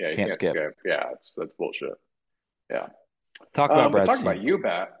 Right, yeah, you can't can't skip. skip. Yeah, that's bullshit. Yeah. Talk about But Brad's talking about team.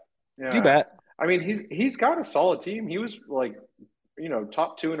 Ubat, You yeah, bet. I mean he's got a solid team. He was like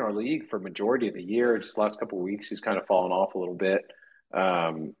top two in our league for majority of the year. Just last couple of weeks, he's kind of fallen off a little bit.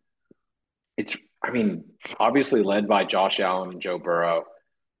 Um, it's I mean obviously led by Josh Allen and Joe Burrow,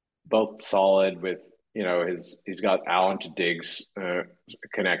 both solid with his he's got Allen to Diggs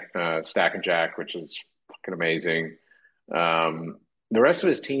connect stack and jack, which is fucking amazing. The rest of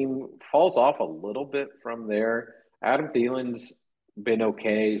his team falls off a little bit from there. Adam Thielen's been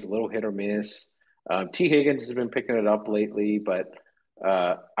okay. He's a little hit or miss. T. Higgins has been picking it up lately, but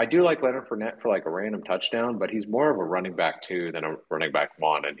I do like Leonard Fournette for like a random touchdown, but he's more of a running back two than a running back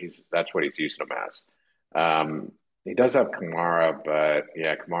one, and that's what he's using him as. Um, he does have Kamara, but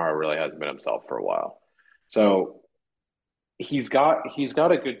yeah, Kamara really hasn't been himself for a while. So he's got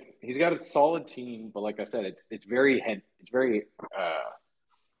a solid team, but like I said, it's very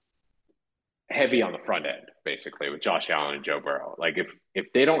heavy on the front end, basically, with Josh Allen and Joe Burrow. Like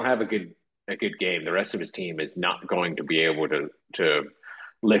if they don't have a good game, the rest of his team is not going to be able to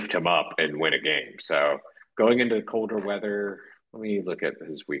lift him up and win a game. So going into colder weather, let me look at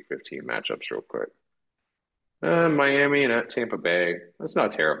his Week 15 matchups real quick. Miami and at Tampa Bay. That's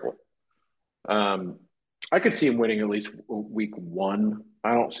not terrible. Um, I could see him winning at least week one.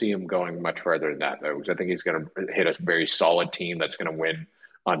 I don't see him going much further than that, though, because I think he's going to hit a very solid team that's going to win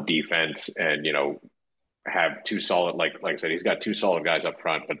on defense and, have two solid, like I said, he's got two solid guys up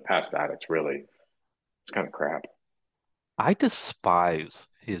front, but past that, it's kind of crap. I despise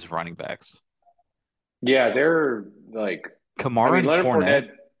his running backs. Yeah, they're like, I Kamara mean, and Leonard Fournette.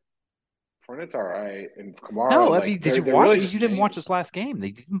 Fournette's all right, and No, Kamara, I mean, like, did you they're watch? really You just didn't watch this names. last game.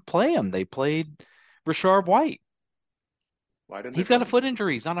 They didn't play him. They played Rashard White. Why didn't they He's play got a him? foot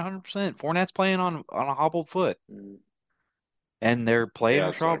injury. He's not 100%. Fournette's playing on a hobbled foot, Mm, and they're playing yeah,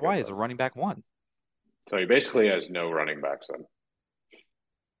 it's Rashard not good White as a then. running back one. So he basically has no running backs then,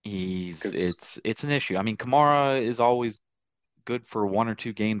 He's because it's an issue. I mean, Kamara is always good for one or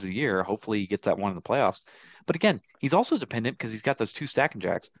two games a year. Hopefully, he gets that one in the playoffs. But again, he's also dependent because he's got those two stacking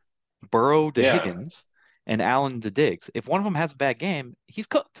jacks, Burrow to yeah, Higgins and Allen to Diggs. If one of them has a bad game, he's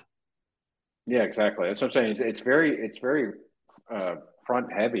cooked. yeah, exactly. That's what I'm saying. It's very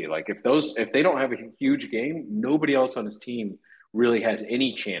front heavy. Like if they don't have a huge game, nobody else on his team really has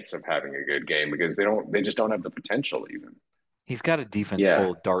any chance of having a good game because they just don't have the potential even. He's got a defense full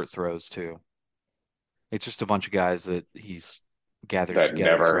Yeah, of dart throws too. It's just a bunch of guys that he's gathered that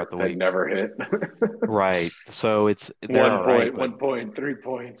together throughout never the that weeks. never hit. Right. So they're all One right, point, but 1 point, 3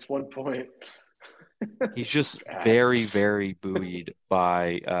 points, 1 point. he's It's just just bad. very, very buoyed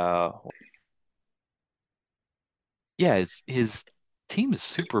by yeah, his team is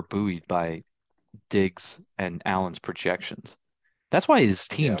super buoyed by Diggs and Allen's projections. That's why his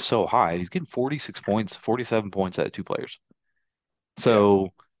Yeah, team's so high. He's getting 46 points, 47 points out of two players. yeah.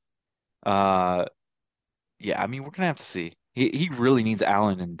 So uh yeah, I mean we're gonna have to see. He really needs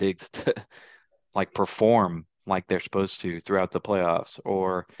Allen and Diggs to like perform like they're supposed to throughout the playoffs,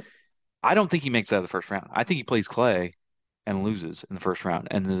 or I don't think he makes it out of the first round. I think he plays Clay and loses in the first round.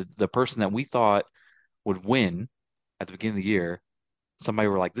 And the person that we thought would win at the beginning of the year, somebody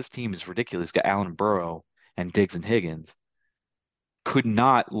were like, this team is ridiculous. Got Allen and Burrow and Diggs and Higgins.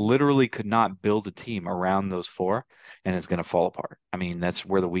 Literally could not build a team around those four, and it's going to fall apart. I mean, that's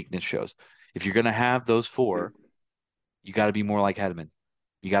where the weakness shows. If you're going to have those four, you got to be more like Hedman.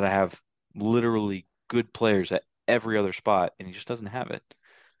 You got to have literally good players at every other spot, and he just doesn't have it.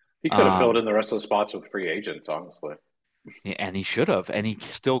 He could have filled Um, in the rest of the spots with free agents, honestly. and he should have, and he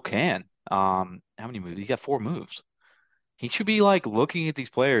still can. How many moves? He got four moves. He should be like looking at these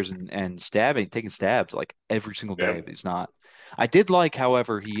players and stabbing, taking stabs like every single Yeah. day, but he's not. I did like,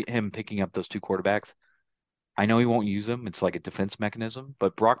 however, him picking up those two quarterbacks. I know he won't use them. It's like a defense mechanism,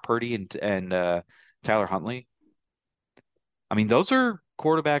 but Brock Purdy and Tyler Huntley, I mean, those are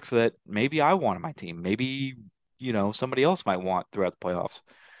quarterbacks that maybe I want on my team. Maybe, somebody else might want throughout the playoffs.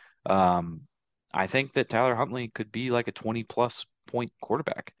 Um, I think that Tyler Huntley could be like a 20 plus point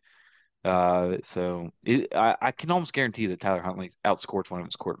quarterback. I can almost guarantee that Tyler Huntley outscores one of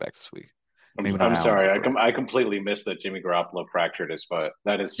his quarterbacks this week. Maybe not I'm Allen, sorry. but Burrow. I completely missed that Jimmy Garoppolo fractured his foot.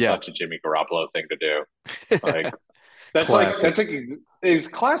 That is Yeah. such a Jimmy Garoppolo thing to do. Like Classic. is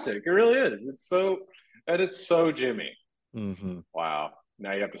classic. It really is. That is so Jimmy. Hmm. Wow.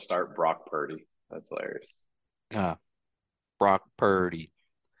 Now you have to start Brock Purdy. That's hilarious. Uh, Brock Purdy.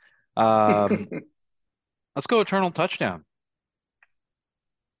 Um, let's go Eternal Touchdown.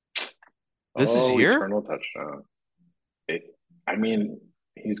 This is Oh, here? eternal touchdown. It. I mean,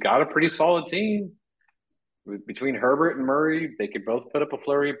 he's got a pretty solid team. Between Herbert and Murray, they could both put up a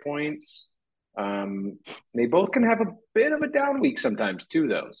flurry of points. Um, they both can have a bit of a down week sometimes too,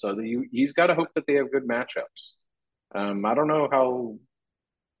 though. So he's got to hope that they have good matchups. I don't know how.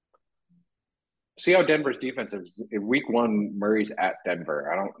 See how Denver's defense is. In week one, Murray's at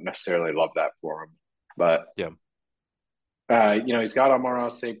Denver. I don't necessarily love that for him, but Yeah. he's got Amara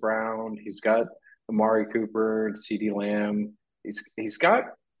St. Brown. He's got Amari Cooper and CeeDee Lamb. He's got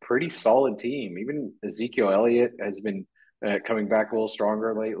pretty solid team. Even Ezekiel Elliott has been coming back a little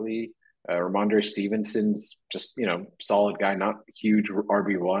stronger lately. Ramondre Stevenson's just solid guy, not huge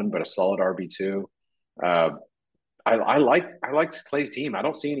RB1, but a solid RB2. Uh, I like Clay's team. I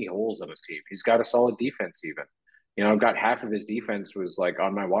don't see any holes in his team. He's got a solid defense. Even I've got half of his defense was like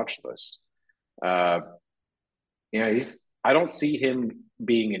on my watch list. Uh, he's. I don't see him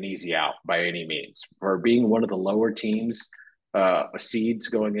being an easy out by any means. For being one of the lower teams, seeds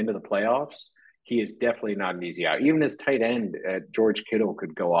going into the playoffs, he is definitely not an easy out. Even his tight end, George Kittle,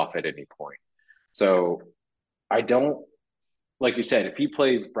 could go off at any point. So I don't like you said. If he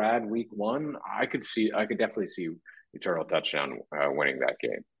plays Brad week one, I could definitely see Eternal Touchdown winning that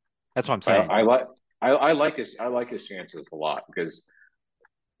game. That's what I'm I, saying. I like I like his chances a lot because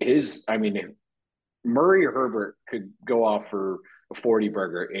his I mean if Murray or Herbert could go off for a 40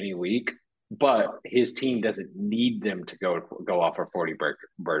 burger any week, but his team doesn't need them to go off for 40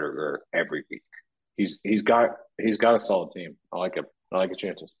 burger every week. He's got a solid team. I like him. I like his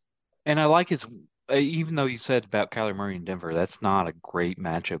chances. And I like even though you said about Kyler Murray in Denver, that's not a great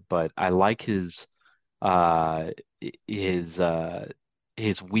matchup, but I like uh, his, uh,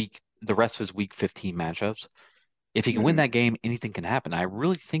 the rest of his week 15 matchups. If he can win Mm-hmm. that game, anything can happen. I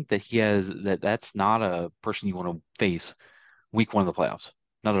really think that that's not a person you want to face week one of the playoffs.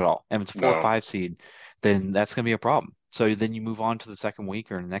 Not at all. And if it's a four or No. five seed, then that's going to be a problem. So then you move on to the second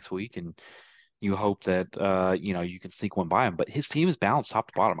week or the next week, and you hope that you can sneak one by him. But his team is balanced top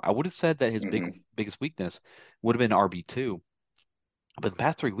to bottom. I would have said that his Mm-hmm. biggest weakness would have been RB2. But the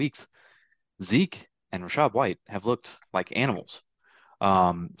past 3 weeks, Zeke and Rashad White have looked like animals.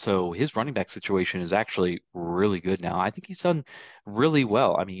 So his running back situation is actually really good now. I think he's done really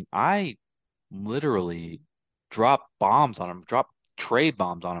well. I mean, I literally dropped trade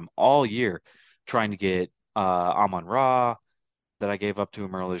bombs on him all year, trying to get Amon Ra that I gave up to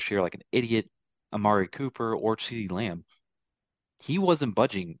him earlier this year like an idiot, Amari Cooper or CeeDee Lamb. he wasn't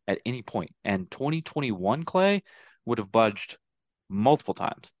budging at any point. And 2021 Clay would have budged multiple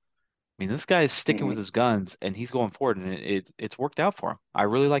times. I mean, this guy is sticking with Hmm. his guns and he's going forward, and it's worked out for him. I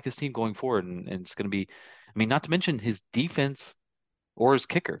really like this team going forward, and it's going to be, I mean, not to mention his defense or his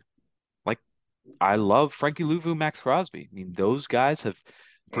kicker. Like, I love Frankie Louvu, Max Crosby. I mean, those guys have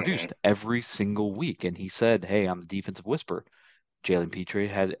produced Hmm. every single week. And he said, "Hey, I'm the defensive whisperer." Jalen Petrie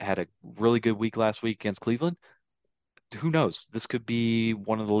had a really good week last week against Cleveland. Who knows? This could be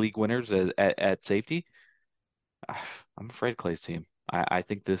one of the league winners at safety. I'm afraid of Clay's team. I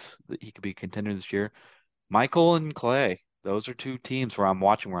think that he could be a contender this year. Michael and Clay, those are two teams where I'm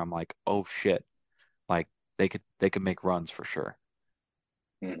watching where I'm like, oh shit, like they could make runs for sure.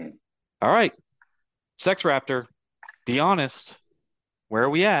 Hmm. All right, Sex Raptor, be honest, where are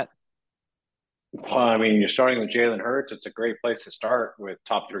we at? Well, I mean, you're starting with Jalen Hurts. It's a great place to start with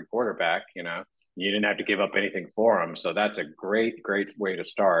top three quarterback. You didn't have to give up anything for him, so that's a great way to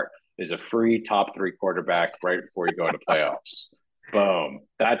start. Is a free top three quarterback right before you go into playoffs. Boom.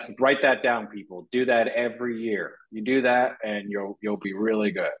 That's write that down, people. Do that every year. You do that, and you'll be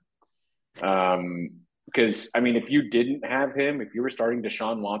really good. Because I mean, if you didn't have him, if you were starting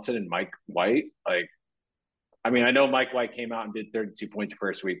Deshaun Watson and Mike White, like I mean, I know Mike White came out and did 32 points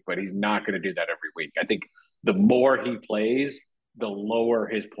first week, but he's not going to do that every week. I think the more he plays, the lower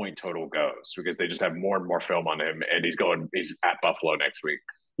his point total goes because they just have more and more film on him, and he's at Buffalo next week.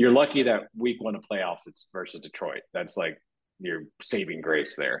 You're lucky that week one of playoffs it's versus Detroit. That's like your saving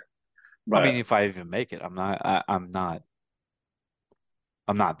grace there. I mean, But if I even make it, I'm not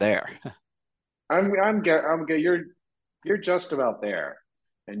there. I'm good. You're just about there,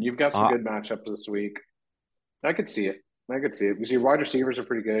 and you've got some Uh, good matchups this week. I could see it. I could see it because your wide receivers are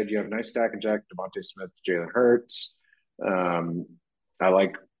pretty good. You have a nice stack of Jack, Devontae Smith, Jalen Hurts. Um, I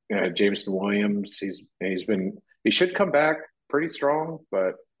like Jameson Williams. He should come back pretty strong,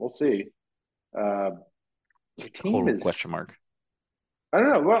 but we'll see. Uh, your team total question is mark. I don't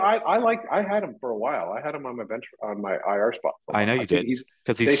know. Well, I had him for a while. I had him on my bench on my IR spot for a I while. know I you think did he's.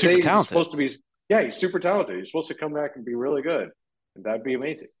 because he's They super say he's talented. supposed to be. Yeah, he's super talented. He's supposed to come back and be really good, and that'd be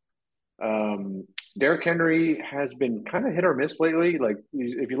amazing. Um, Derrick Henry has been kind of hit or miss lately. Like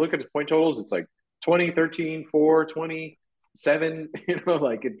if you look at his point totals, it's like 20, 13, 4, 27.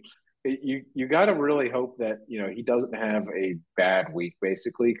 Like you got to really hope that he doesn't have a bad week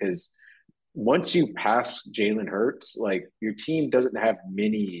basically because once you pass Jalen Hurts, like your team doesn't have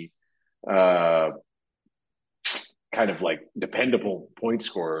many uh kind of like dependable point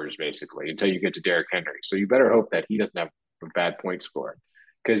scorers basically until you get to Derrick Henry. So you better hope that he doesn't have a bad point score.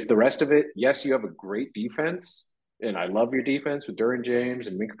 Because the rest of it, yes, you have a great defense, and I love your defense with Duran James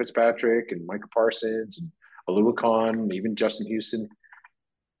and Minka Fitzpatrick and Micah Parsons and Alua Khan, and even Justin Houston.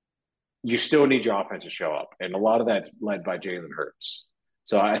 You still need your offense to show up, and a lot of that's led by Jalen Hurts.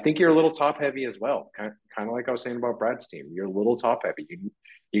 So I think you're a little top heavy as well, kind of like I was saying about Brad's team. You're a little top heavy.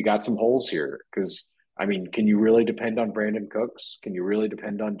 You got some holes here because I mean, can you really depend on Brandon Cooks? Can you really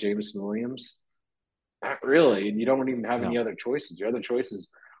depend on Jameson Williams? Not really. And you don't even have any No, other choices. Your other choice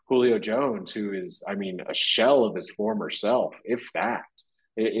is Julio Jones, who is, I mean, a shell of his former self, if that.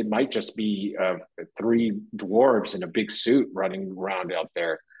 It might just be three dwarves in a big suit running around out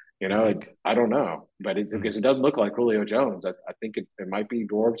there. you think? I don't know, but Hmm. because it doesn't look like Julio Jones, I think it might be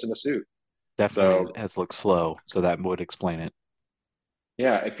dwarves in a suit. Definitely So has looked slow, so that would explain it.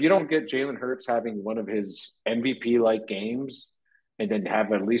 yeah, if you don't get Jalen Hurts having one of his MVP like games and then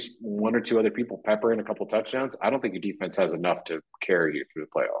have at least one or two other people pepper in a couple touchdowns, I don't think your defense has enough to carry you through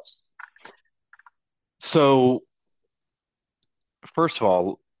the playoffs. So, first of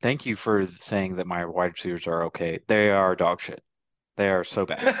all, thank you for saying that my wide receivers are okay. They are dog shit. They are so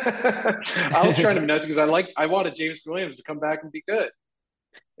bad. I was trying to be nice because I wanted James Williams to come back and be good,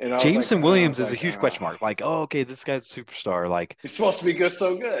 and Jameson Williams is a huge question mark. Like, oh, okay, this guy's a superstar. Like, he's supposed to be good,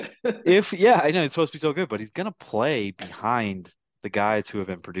 so good. if yeah, I know he's supposed to be so good, but he's gonna play behind the guys who have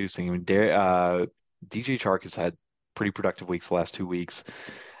been producing. I mean, DJ Chark has had pretty productive weeks the last 2 weeks.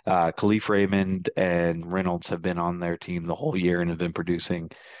 Khalif Raymond and Reynolds have been on their team the whole year and have been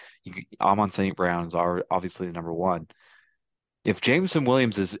producing. Amon St. Brown's are obviously the number one. If Jameson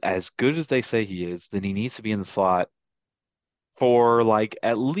Williams is as good as they say he is, then he needs to be in the slot for like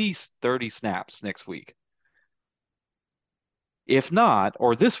at least 30 snaps next week. If not,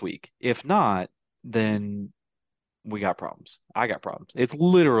 or this week, if not, then we got problems. I got problems. It's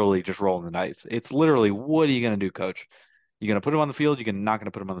literally just rolling the dice. It's literally, what are you going to do, coach? You going to put him on the field? You're not going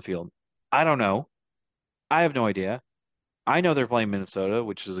to put him on the field? I don't know. I have no idea. I know they're playing Minnesota,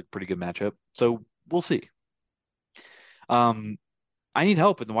 which is a pretty good matchup. So we'll see. Um, I need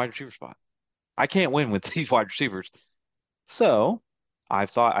help in the wide receiver spot. I can't win with these wide receivers. So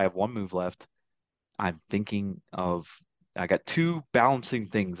I've thought I have one move left. I'm thinking of I got two balancing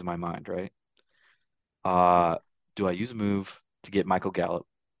things in my mind, right? Uh, do I use a move to get Michael Gallup,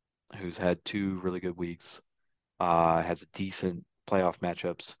 who's had two really good weeks, has decent playoff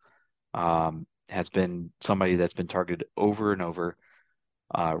matchups, has been somebody that's been targeted over and over,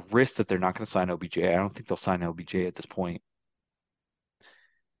 risk that they're not going to sign OBJ. I don't think they'll sign OBJ at this point,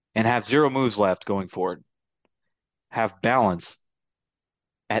 and have zero moves left going forward. Have balance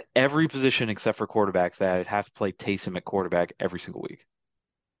at every position except for quarterbacks that I'd have to play Taysom at quarterback every single week.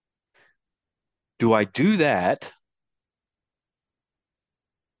 Do I do that,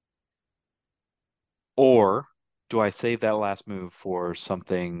 or do I save that last move for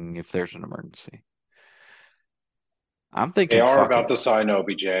something if there's an emergency? I'm They thinking are fuck about it. to sign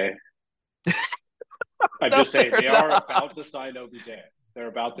OBJ. I'm No, just saying they're they are about not. to sign OBJ. They're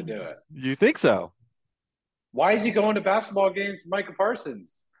about to do it. You think so? Why is he going to basketball games with Micah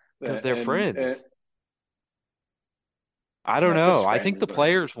Parsons? Because they're And friends. I it's don't not know. just I think friends. the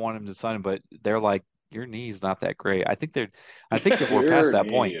players want him to sign him, but they're like, your knee's not that great. I think that we're past Your that knee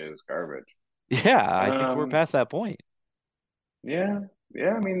point. is garbage. Yeah, I think we're Um, past that point. yeah,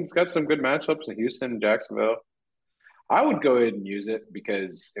 yeah. I mean, he's got some good matchups in Houston, Jacksonville. I would go ahead and use it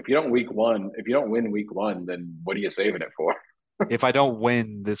because if you don't win week one, then what are you saving it for? If I don't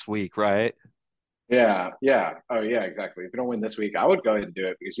win this week, right? Yeah, yeah. Oh, yeah, exactly. If you don't win this week, I would go ahead and do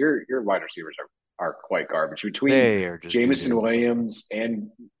it because your wide receivers are quite garbage. Between They are just doo Jamison doo. Williams and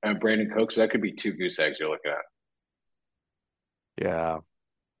Brandon Cooks, that could be two goose eggs you're looking at. Yeah.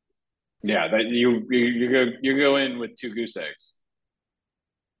 Yeah, that you go in with two goose eggs.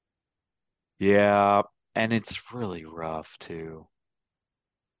 Yeah. And it's really rough too.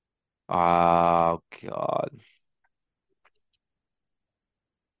 Oh God.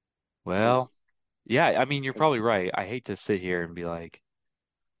 Well, Is yeah, I mean, you're is probably right. I hate to sit here and be like,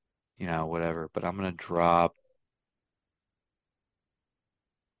 whatever, but I'm gonna drop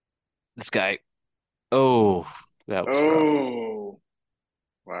this guy. Oh, that was rough. oh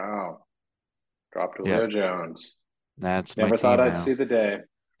wow, dropped Yep, Julio Jones. that's my Never thought team I'd see now. the day.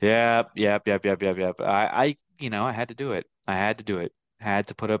 Yep, yep, yep, yep, yep, yep. I had to do it. I had to do it. Had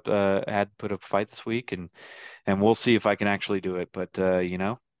to put up a fight this week, and we'll see if I can actually do it. But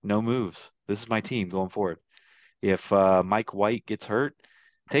no moves. This is my team going forward. If Mike White gets hurt,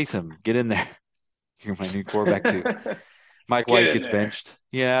 Taysom, get in there. You're my new quarterback too. Mike Get White in gets there. benched.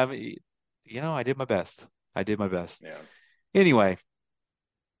 Yeah, I mean, I did my best. I did my best. Yeah, Anyway,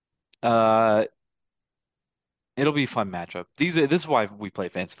 uh, it'll be a fun matchup. This is why we play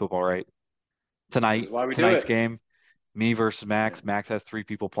fantasy football, right? this is Tonight, why we do tonight's it. game, me versus Yeah. Max. Max has three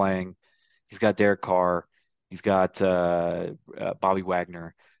people playing. He's got Derek Carr, he's got Bobby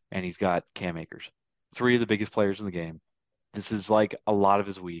Wagner, and he's got Cam Akers. Three of the biggest players in the game. This is like a lot of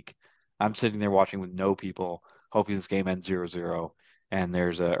his week. I'm sitting there watching with no people, hoping this game ends 0-0, and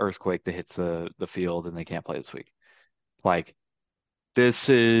there's a earthquake that hits the field and they can't play this week. Like this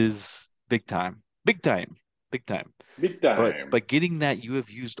is big time. Big time. Big time. Big But time. but getting that you have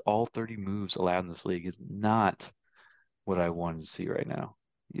used all 30 moves allowed in this league is not what I wanted to see right now.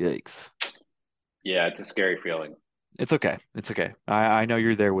 Yikes. Yeah, it's a scary feeling. It's okay. It's okay. I know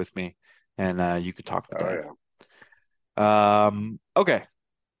you're there with me, and you could talk me Oh down. yeah. Okay.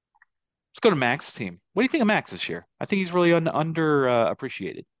 Let's go to Max's team. What do you think of Max this year? I think he's really under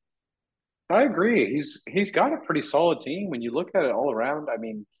appreciated. I agree. He's got a pretty solid team when you look at it all around. I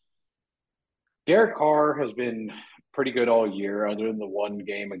mean, Derek Carr has been pretty good all year, other than the one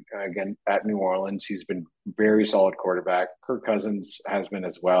game again at New Orleans. He's been very solid quarterback. Kirk Cousins has been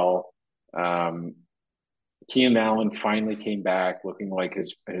as well. Um, Keenan Allen finally came back looking like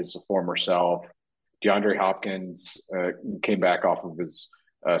his former self. DeAndre Hopkins came back off of his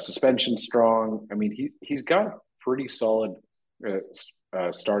suspension strong. I mean, he's got a pretty solid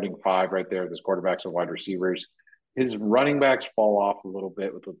uh, starting five right there. There's quarterbacks and wide receivers. His running backs fall off a little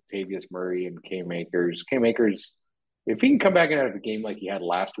bit with Latavius Murray and Cam Akers. Cam Akers, if he can come back and have a game like he had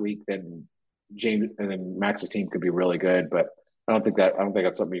last week, then James and then Max's team could be really good. But I don't think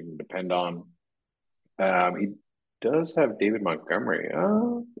that's something you can depend on. He does have David Montgomery.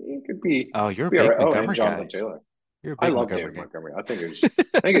 He Oh, you're a be all big right. Oh, and Montgomery Jonathan guy. Taylor. You're a I big love Montgomery David guy. Montgomery. I think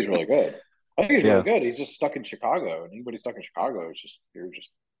he's really good. I think he's really Yeah. good. He's just stuck in Chicago, and anybody stuck in Chicago is just you're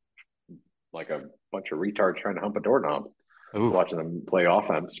just like a bunch of retards trying to hump a doorknob, Ooh. watching them play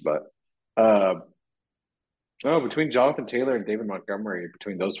offense. But uh, no, between Jonathan Taylor and David Montgomery,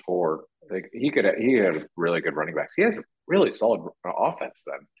 between those four, like he had really good running backs. He has a really solid offense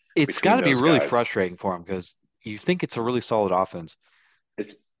then It's got between to be those really guys. frustrating for him because you think it's a really solid offense.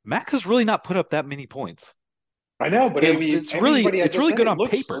 It's Max has really not put up that many points. I know, but I It's mean, it's really everybody I it's just really said good on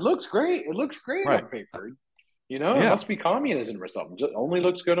it paper. looks great. It looks great Right. on paper. You know, it Yeah. must be communism or something. It only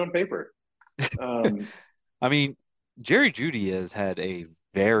looks good on paper. Um, I mean, Jerry Jeudy has had a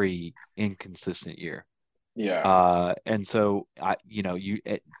very inconsistent year. yeah. And so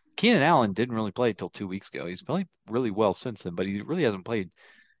Keenan Allen didn't really play until 2 weeks ago. He's played really well since then, but he really hasn't played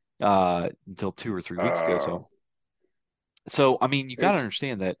until 2 or 3 weeks ago. Uh, So I mean, you got to here's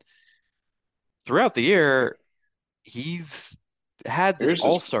understand that throughout the year, he's had this here's his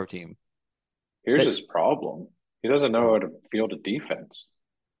all-star team here's that, his problem. He doesn't know how to field a defense.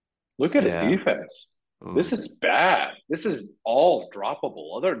 Look at his yeah, defense. This ooh, is bad. This is all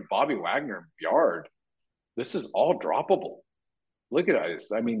droppable. Other than Bobby Wagner and Yard, this is all droppable. Look at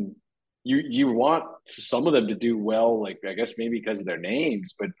us. I mean, you want some of them to do well, like I guess maybe because of their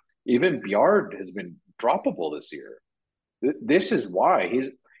names, but even Biard has been droppable this year. This is why he's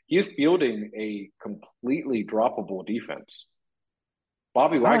fielding a completely droppable defense.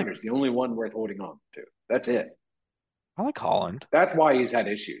 Bobby I like Wagner's the only one worth holding on to. That's it. I like Holland. That's why he's had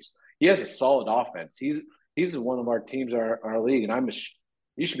issues. He has a solid offense. He's one of our teams in our league, and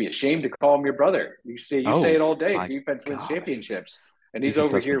you should be ashamed to call him your brother. You say it Oh all day. my Defense wins gosh, championships, and he's defense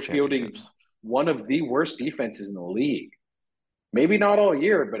over does win here fielding championships. one of the worst defenses in the league. Maybe not all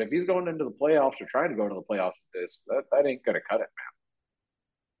year, but if he's going into the playoffs or trying to go into the playoffs with this, that ain't gonna cut it,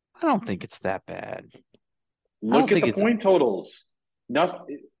 I don't think it's that bad. man. I don't Look at think the it's point totals.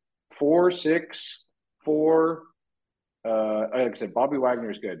 Nothing 4-6, 4. Like I said, Bobby Wagner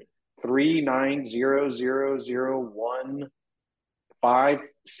is good.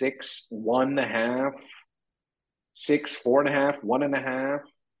 3-9-0-0-0-1-5-6-1.5, 6-4.5, 1.5.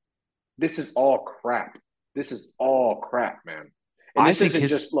 This is all crap. This is all crap, man. And I this think isn't his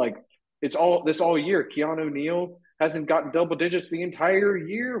just like it's all year. Keanu Neal hasn't gotten double digits the entire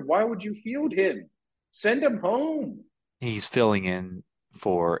year. Why would you field him? Send him home. he's filling in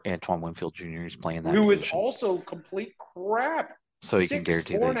for Antoine Winfield Jr. He's playing that Who is position, also complete crap. so he can Six,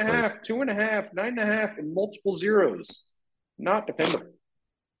 guarantee four that and he a plays. half, 2.5, 9.5, and multiple zeros. Not dependable.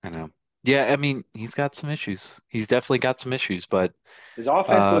 I know. Yeah, I mean, he's got some issues. He's definitely got some issues, but His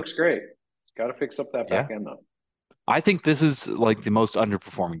offense uh looks great. Got to fix up that back yeah. end though. I think this is like the most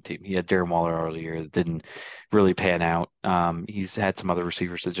underperforming team. He had Darren Waller earlier that didn't really pan out. He's had some other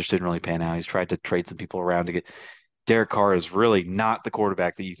receivers that just didn't really pan out. He's tried to trade some people around to get Derek Carr is really not the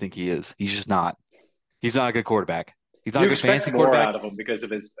quarterback that you think he is. He's just not. He's not a good quarterback. He's not You a good expect fantasy more quarterback. out of him because of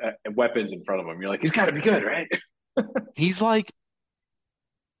his weapons in front of him. You're like, he's got to be good, right? He's like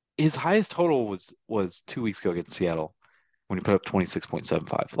his highest total was 2 weeks ago against Seattle when he put up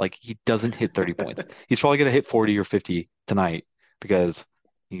 26.75. Like he doesn't hit 30 points. He's probably gonna hit 40 or 50 tonight because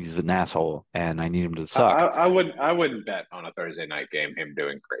he's an asshole and I need him to suck. I wouldn't bet on a Thursday night game him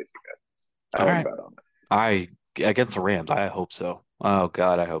doing crazy good. I All wouldn't right. bet on it. I against the Rams, I hope so. Oh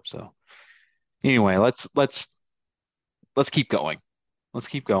God, I hope so. Anyway, let's keep going. Let's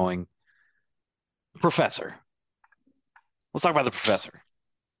keep going. Professor. Let's talk about the professor.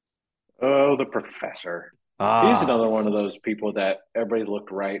 Oh, the professor. He's Ah, the another one of professor. those people that everybody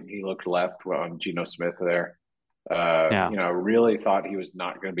looked right and he looked left on Geno Smith there. Yeah. Really thought he was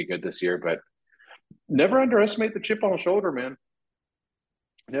not going to be good this year, but never underestimate the chip on the shoulder, man.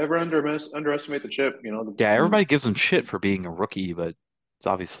 Never underestimate the chip. Yeah, everybody gives him shit for being a rookie, but it's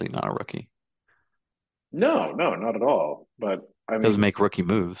obviously not a rookie. No, no, not at all. But I Doesn't mean, make rookie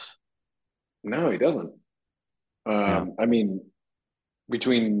moves. no, he doesn't. Yeah. I mean,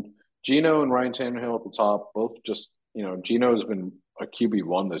 between Gino and Ryan Tannehill at the top, both just Gino has been a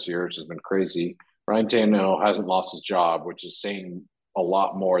QB1 this year, which has been crazy. Ryan Tannehill hasn't lost his job, which is saying a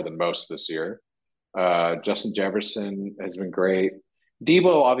lot more than most this year. Justin Jefferson has been great.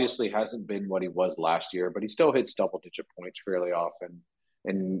 Debo obviously hasn't been what he was last year, but he still hits double digit points fairly often.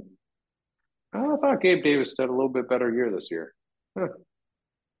 And I thought Gabe Davis had a little bit better year this year. Huh.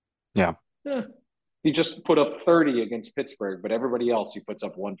 Yeah. Yeah. He just put up 30 against Pittsburgh, but everybody else he puts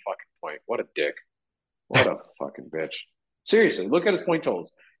up one fucking point. What a dick. What a fucking bitch. Seriously, look at his point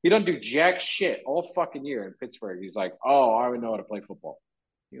totals. He doesn't do jack shit all fucking year in Pittsburgh. He's like, oh, I would know how to play football.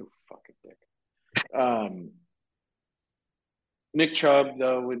 You fucking dick. Um, Nick Chubb,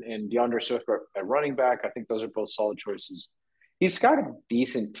 though, and DeAndre Swift at running back, I think those are both solid choices. He's got a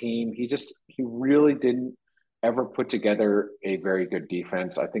decent team. He really didn't ever put together a very good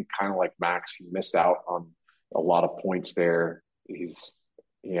defense. I think kind of like Max, he missed out on a lot of points there.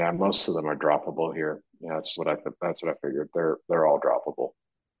 Yeah, most of them are droppable here. Yeah, that's what I figured. They're all droppable.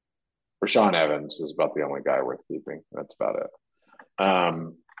 Rashawn Evans is about the only guy worth keeping. That's about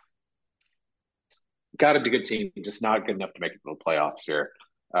it. Got a good team, just not good enough to make it to the playoffs here.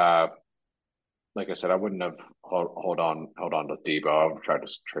 Uh, like I said, I wouldn't have held on to Debo. I've tried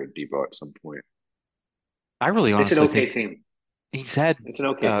to trade Debo at some point. I really It's an honestly okay think team. he's had It's an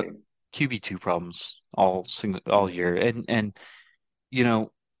okay uh, team. QB2 problems all Mhm. year, and you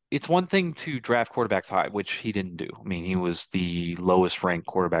know, it's one thing to draft quarterbacks high, which he didn't do. I mean, he was the lowest ranked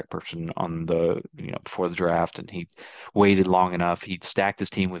quarterback person on the, before the draft, and he waited long enough. He stacked his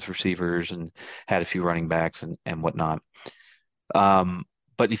team with receivers and had a few running backs and whatnot. Um,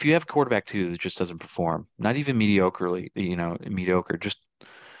 but if you have a quarterback too that just doesn't perform, not even mediocrely, mediocre, just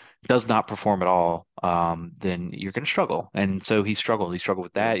does not perform at all, then you're going to struggle. And so he struggled. He struggled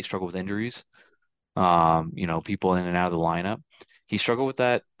with Yeah. that. He struggled with injuries, people in and out of the lineup. He struggled with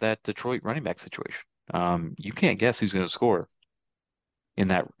that Detroit running back situation. You can't guess who's going to score in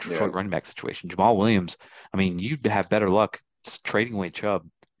that Yeah. Detroit running back situation. Jamal Williams, I mean, you'd have better luck trading away Chubb,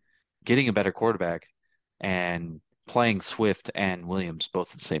 getting a better quarterback, and playing Swift and Williams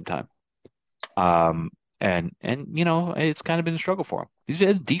both at the same time. Um, and it's kind of been a struggle for him. He's been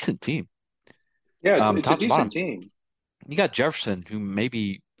a decent team, Yeah, it's a top to decent bottom. team. You got Jefferson, who may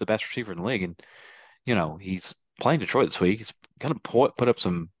be the best receiver in the league, and he's playing Detroit this week. He's gonna put up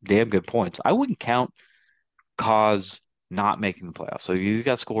some damn good points. I wouldn't count Cause not making the playoffs. So he's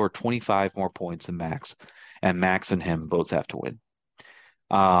got to score 25 more points than Max, and Max and him both have to win.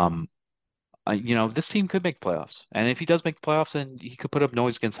 Um, this team could make the playoffs, and if he does make the playoffs, then he could put up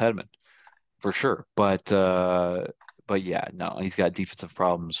noise against Hedman for sure. But yeah, no, he's got defensive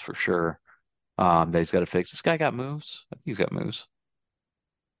problems for sure. That he's got to fix. This guy got moves. I think he's got moves.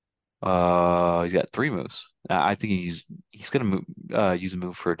 He's got three moves. I think he's gonna use a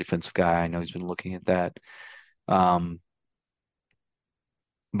move for a defensive guy. I know he's been looking at that. Um,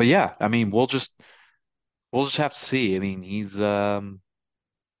 but yeah, I mean, we'll just have to see. I mean, he's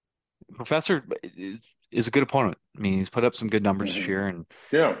Professor is a good opponent. I mean, he's put up some good numbers this Hmm. year, and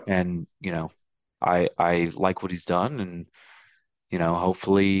Yeah. and you know, I like what he's done, and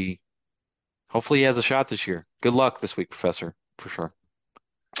hopefully he has a shot this year. Good luck this week, Professor, for sure.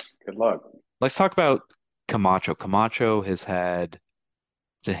 Good luck. Let's talk about Camacho. Camacho has had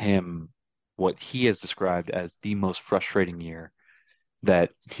to him what he has described as the most frustrating year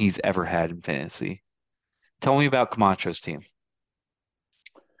that he's ever had in fantasy. Tell me about Camacho's team.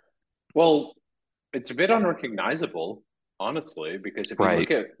 Well, it's a bit unrecognizable, honestly, because if you Right.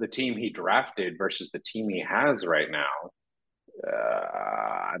 look at the team he drafted versus the team he has right now,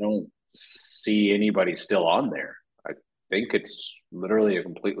 I don't see anybody still on there. I think it's literally a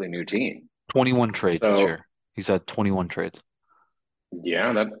completely new team. 21 trades this So year. He's had 21 trades.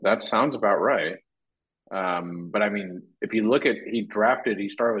 yeah, that sounds about right. But I mean, if you look at he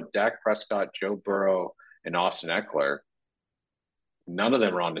started with Dak Prescott, Joe Burrow, and Austin Eckler. None of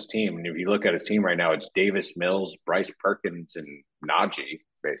them are on his team. And if you look at his team right now, it's Davis Mills, Bryce Perkins, and Najee,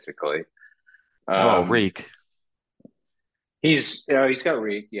 basically. Well, Um, Reek. he's got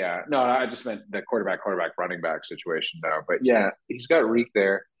Reek, yeah. No, I just meant the quarterback, running back situation now. But yeah, he's got Reek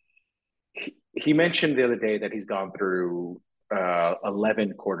there. He mentioned the other day that he's gone through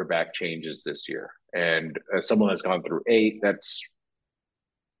 11 quarterback changes this year, and as someone that's gone through eight,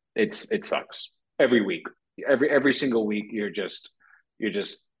 it sucks every week. Every single week, you're just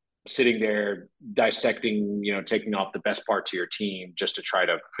sitting there dissecting, taking off the best parts of your team just to try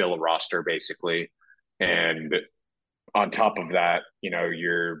to fill a roster, basically. And on top of that,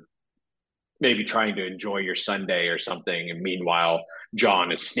 you're maybe trying to enjoy your Sunday or something. And meanwhile,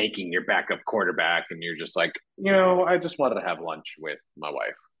 John is snaking your backup quarterback, and you're just like, I just wanted to have lunch with my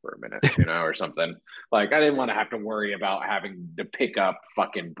wife for a minute, or something. Like, I didn't want to have to worry about having to pick up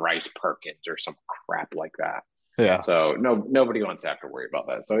fucking Bryce Perkins or some crap like that. Yeah. So no, nobody wants to have to worry about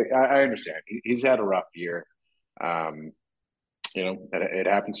that. So I understand. He's had a rough year. Um, it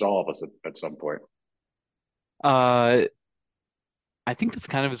happens to all of us at some point. Uh, I think that's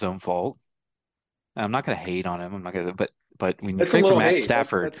kind of his own fault. I'm not going to hate on him. I'm not going to, but when you It's a trade for little Matt hate.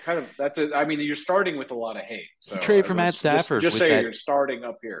 Stafford, I mean, you're starting with a lot of hate. you So trade for Matt let's just Stafford just with say that. you're starting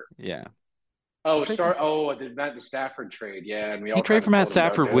up here. Yeah. You Oh, trade for the Stafford trade. Yeah, and we you all trade kind for of Matt told him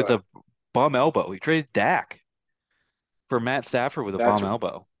don't Stafford do with it. a bum elbow. You traded Dak for Matt Stafford with a That's bum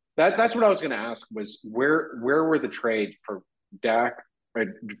elbow. that's what I was going to ask was where were the trades for Dak,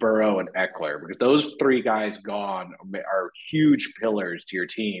 Burrow, and Eckler? Because those three guys gone are huge pillars to your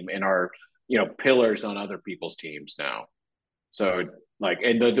team and are pillars on other people's teams now. So like,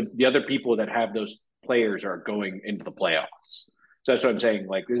 and the other people that have those players are going into the playoffs. So that's what I'm saying.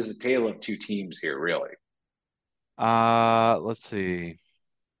 Like, this is a tale of two teams here, really. Let's see.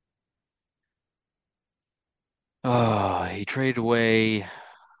 He traded away,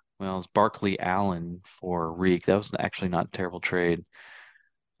 well, it's Barkley Allen for Reek. That was actually not a terrible trade.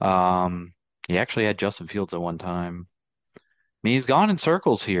 Um, He actually had Justin Fields at one time. I mean, he's gone in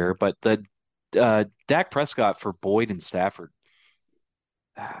circles here, but the Dak Prescott for Boyd and Stafford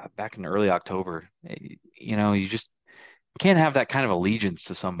back in early October, you just can't have that kind of allegiance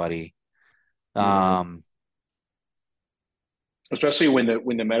to somebody. Hmm. Um, Especially when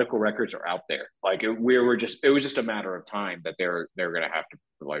the medical records are out there. Like we were just it was just a matter of time that they're gonna have to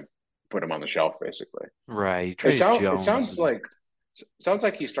like put him on the shelf basically. right. He traded It Jones sounds and like sounds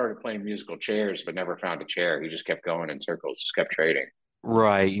like he started playing musical chairs but never found a chair. He just kept going in circles, just kept trading.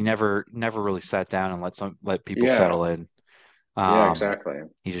 right. He never really sat down and let people Yeah, settle in. yeah, Um, exactly.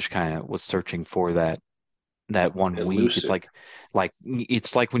 he just kind of was searching for that one week. It's Elusive.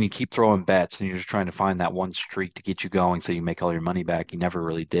 like when you keep throwing bets and you're just trying to find that one streak to get you going so you make all your money back. You never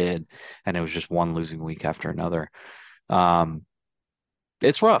really did, and it was just one losing week after another. Um,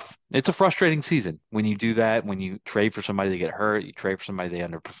 it's rough. It's a frustrating season when you do that, when you trade for somebody to get hurt, you trade for somebody they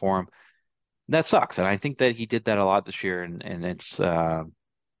underperform. That sucks. And I think that he did that a lot this year, and it's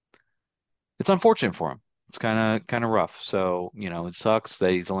unfortunate for him. It's kind of rough. So, it sucks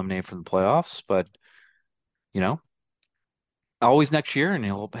that he's eliminated from the playoffs, but you know, always next year and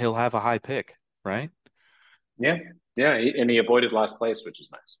he'll have a high pick, right? Yeah, yeah, and he avoided last place, which is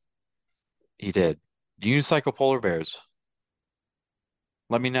nice. He did. Unicycle polar bears.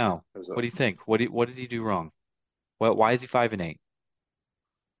 Let me know. It was What do you think? What did he do wrong? Why is he 5-8?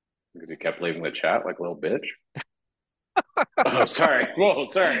 because he kept leaving the chat like a little bitch. Oh, sorry. Whoa,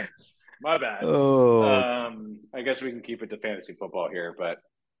 sorry. My bad. Oh, I guess we can keep it to fantasy football here, but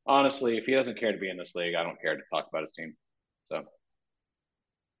honestly, if he doesn't care to be in this league, I don't care to talk about his team. So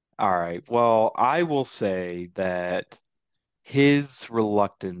all right. Well, I will say that his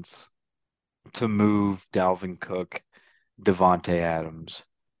reluctance to move Dalvin Cook, Devontae Adams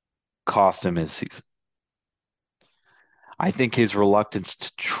cost him his season. I think his reluctance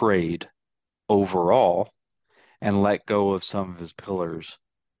to trade overall and let go of some of his pillars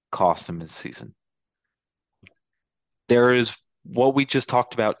cost him his season. There is what we just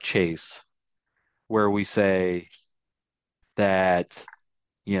talked about, Chase, where we say that,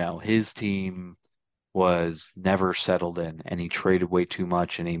 his team was never settled in and he traded way too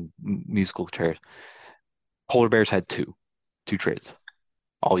much and musical chairs. Polar Bears had two trades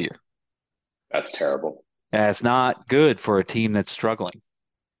all year. that's terrible. That's not good for a team that's struggling,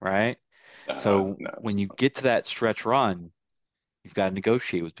 right? So No, when you get to that stretch run, you've got to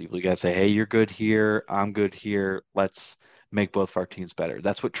negotiate with people. You got to say, hey, you're good here. I'm good here. Let's make both of our teams better.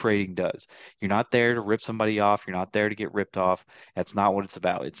 That's what trading does. You're not there to rip somebody off. You're not there to get ripped off. That's not what it's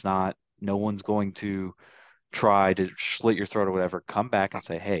about. It's not, no one's going to try to slit your throat or whatever. Come back and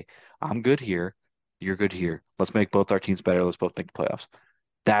say, hey, I'm good here. You're good here. Let's make both our teams better. Let's both make the playoffs.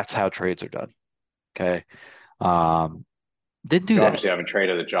 That's how trades are done. Okay. Um, didn't do you that. obviously haven't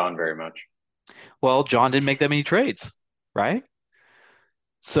traded the John very much. Well, John didn't make that many trades, right?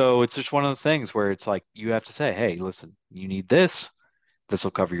 So it's just one of those things where it's like you have to say, hey, listen, you need this. This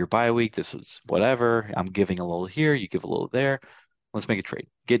will cover your bye week. This is whatever. I'm giving a little here. You give a little there. Let's make a trade.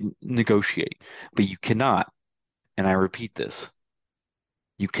 Negotiate. But you cannot, and I repeat this,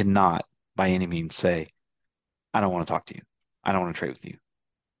 you cannot by any means say, I don't want to talk to you. I don't want to trade with you.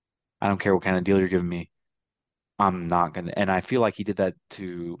 I don't care what kind of deal you're giving me. I'm not going to. And I feel like he did that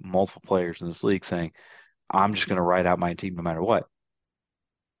to multiple players in this league saying, I'm just going to ride out my team no matter what.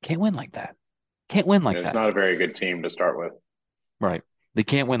 Can't win like that. Can't win like It's that. not a very good team to start with. Right. They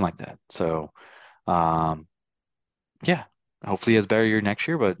can't win like that. So, um, yeah, hopefully he has a better year next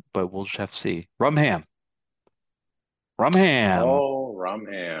year, but we'll just have to see. Rumham. Rumham. Oh,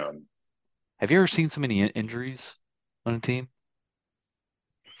 Rumham. Have you ever seen so many injuries on a team?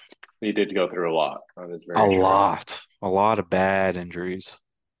 He did go through a lot. That is A very true. lot. A lot of bad injuries.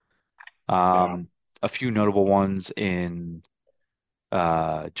 Yeah. Um, a few notable ones in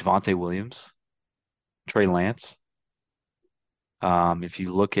Javonte Williams, Trey Lance. If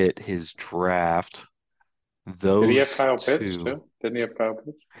you look at his draft, Did he have those Kyle Pitts two, too? Didn't he have Kyle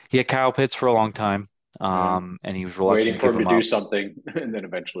Pitts? he had Kyle Pitts for a long time, Yeah. and he was reluctant Waiting to for give him to him do up. something, and then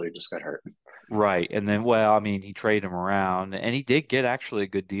eventually just got hurt. Right. And then, well, I mean, he traded him around and he did get actually a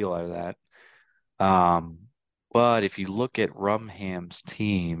good deal out of that. Um, but if you look at Rumham's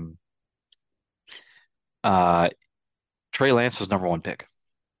team, uh, Trey Lance was number one pick.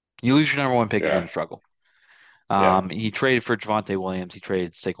 You lose your number one pick, you're going Yeah. to struggle. Yeah. He traded for Javonte Williams. He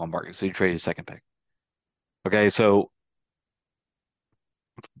traded Saquon Barkley. So he traded his second pick. Okay. So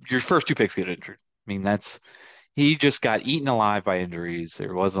your first two picks get injured. I mean, he just got eaten alive by injuries.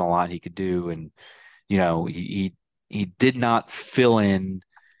 There wasn't a lot he could do. And, he did not fill in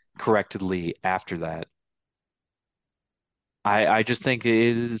correctly after that. I just think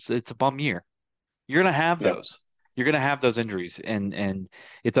it's a bum year. You're gonna have Yep. those. You're gonna have those injuries, and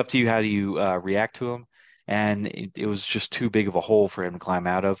it's up to you how do you react to them. And it was just too big of a hole for him to climb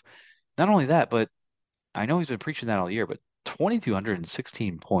out of. Not only that, but I know he's been preaching that all year, but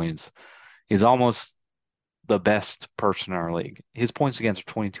 2,216 points is almost the best person in our league. His points against are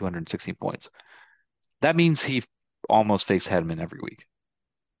 2,216 points. That means he almost faced Hedman every week.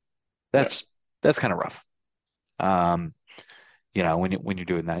 Yeah. That's that's kind of rough. Um, when you're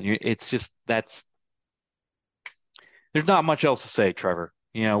doing that, it's just that's there's not much else to say, Trevor.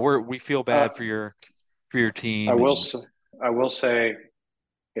 We feel bad Uh, for your I team, will and say, I will say,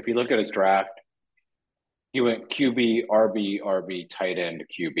 if you look at his draft, he went QB, RB, RB, tight end,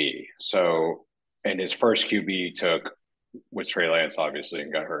 QB. So, and his first QB took with Trey Lance, obviously,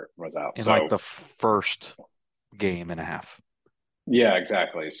 and got hurt, was out. in like So, the first game and a half. yeah,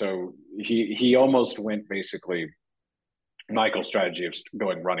 exactly. So he almost went basically Michael's strategy of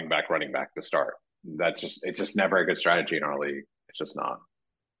going running back to start. It's just never a good strategy in our league. It's just not.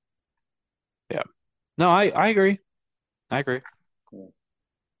 Yeah. No, I agree. I agree.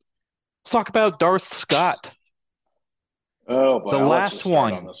 Let's talk about Darth Scott, Oh boy, the I'll let you last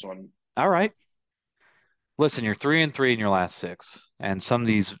start on one. this one. All right. Listen, you're 3-3 in your last six, and some of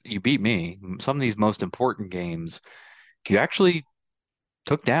these you beat me. Some of these most important games you actually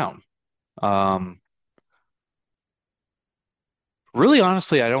took down. Um, really,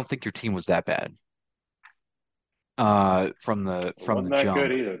 honestly, I don't think your team was that bad. It From wasn't the that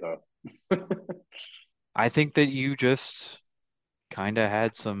good jump, either, though. I think that you just kind of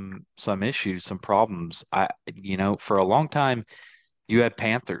had some issues, some problems. For a long time, you had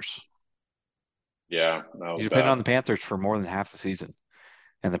Panthers. Yeah, that You was depended bad. on the Panthers for more than half the season,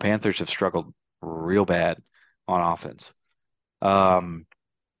 and the Panthers have struggled real bad on offense. Um,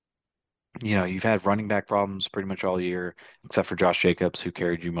 you've had running back problems pretty much all year, except for Josh Jacobs, who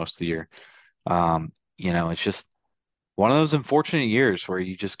carried you most of the year. It's just one of those unfortunate years where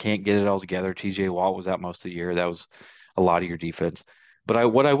you just can't get it all together. TJ Watt was out most of the year. That was a lot of your defense.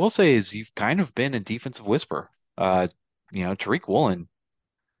 But what I will say is you've kind of been a defensive whisper. Uh, Tariq Woolen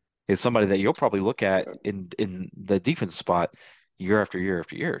is somebody that you'll probably look at in the defense spot year after year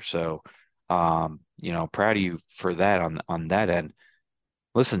after year. So, proud of you for that on that end.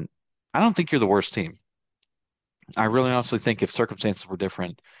 Listen, I don't think you're the worst team. I really honestly think if circumstances were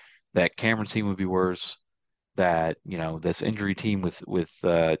different, that Cameron's team would be worse, that, this injury team with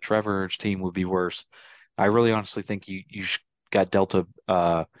Trevor's team would be worse. I really honestly think you got dealt a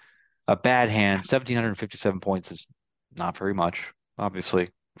bad hand. 1,757 points is not very much, obviously,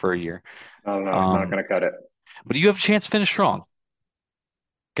 for a year. No, no, not Um, going to cut it. but you have a chance to finish strong.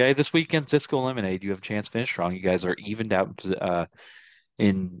 Okay, this weekend, Cisco Lemonade, you have a chance to finish strong. You guys are evened out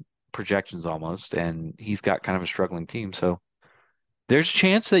in projections almost, and he's got kind of a struggling team. So there's a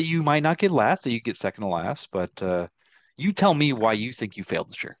chance that you might not get last, that you get second to last. But you tell me why you think you failed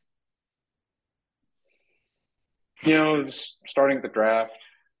this year. Just starting the draft,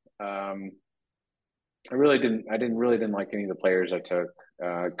 um, I didn't really didn't like any of the players I took.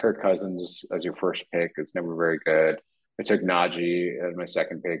 Kirk Cousins as your first pick is never very good. I took Najee as my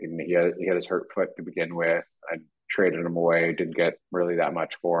second pick, and he had his hurt foot to begin with. I traded him away, didn't get really that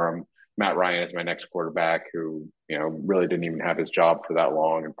much for him. Matt Ryan is my next quarterback, who really didn't even have his job for that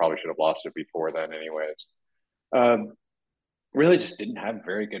long, and probably should have lost it before then, anyways. Um, Really just didn't have a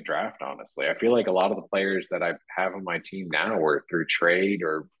very good draft, honestly. I feel like a lot of the players that I have on my team now were through trade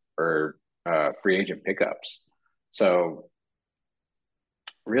or free agent pickups. So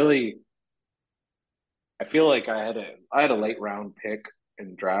really, I feel like I had a late round pick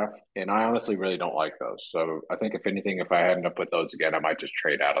in draft, and I honestly really don't like those. So I think if anything, if I end up with those again, I might just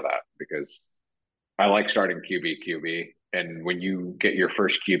trade out of that because I like starting QB, and when you get your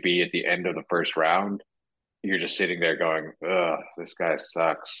first QB at the end of the first round, you're just sitting there going, "Ugh, this guy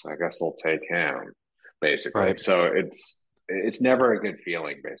sucks. I guess I'll take him." Basically, Right. so it's never a good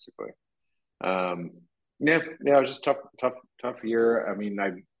feeling. Basically, um, yeah, it was just tough year. I mean,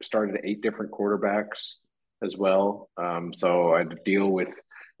 I started 8 different quarterbacks as well, so I had to deal with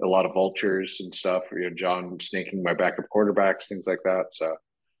a lot of vultures and stuff. John snaking my backup quarterbacks, things like that. So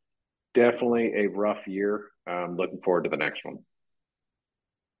definitely a rough year. Looking forward to the next one.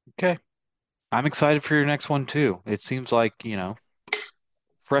 Okay. I'm excited for your next one too. It seems like,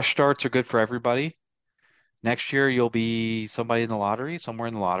 fresh starts are good for everybody. Next year you'll be somebody in the lottery, somewhere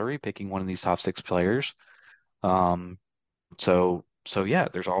in the lottery, picking one of these top six players. Um, so yeah,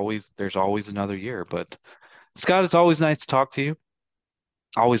 there's always another year. But Scott, it's always nice to talk to you.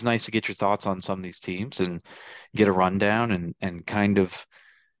 Always nice to get your thoughts on some of these teams and get a rundown and kind of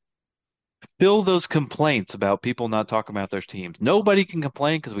Fill those complaints about people not talking about their teams. Nobody can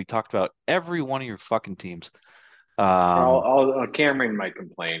complain because we talked about every one of your fucking teams. Um, Cameron might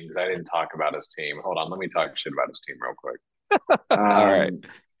complain because I didn't talk about his team. Hold on, let me talk shit about his team real quick. all right.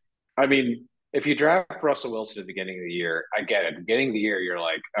 I mean, if you draft Russell Wilson at the beginning of the year, I get it. At the beginning of the year, you're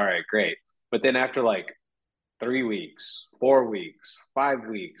like, all right, great. But then after like 3 weeks, 4 weeks, 5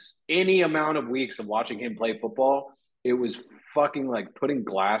 weeks, any amount of weeks of watching him play football, it was fucking like putting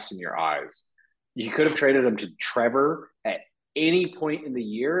glass in your eyes. You could have traded him to Trevor at any point in the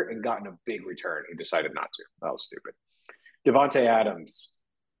year and gotten a big return. He decided not to. That was stupid. Devontae Adams,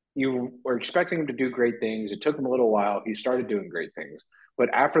 you were expecting him to do great things. It took him a little while. He started doing great things.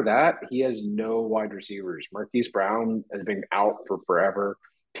 But after that, he has no wide receivers. Marquise Brown has been out for forever.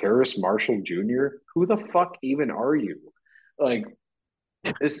 Terrace Marshall Jr., who the fuck even are you? Like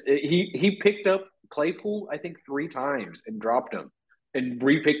this, he picked up Claypool, I think 3 times and dropped him, and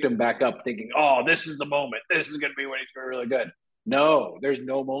repicked him back up, thinking, "Oh, this is the moment. This is going to be when he's going to be really good." No, there's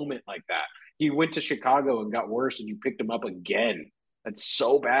no moment like that. He went to Chicago and got worse, and you picked him up again. That's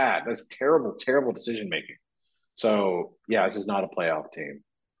so bad. That's terrible, terrible decision making. So yeah, this is not a playoff team.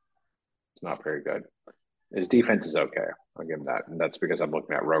 It's not very good. His defense is okay. I'll give him that, and that's because I'm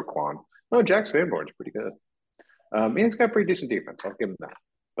looking at Roquan. Oh, Jack Sanborn's pretty good. He's got pretty decent defense. I'll give him that.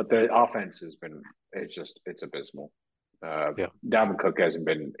 But the offense has been it's abysmal. Yeah. Dalvin Cook hasn't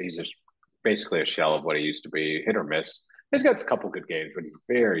been. He's just basically a shell of what he used to be. Hit or miss. He's got a couple good games, but he's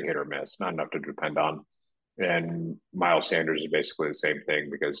very hit or miss. Not enough to depend on. And Miles Sanders is basically the same thing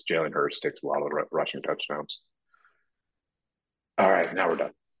because Jalen Hurts takes a lot of rushing touchdowns. All right, now we're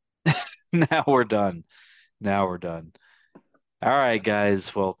done. Now we're done. Now we're done. All right,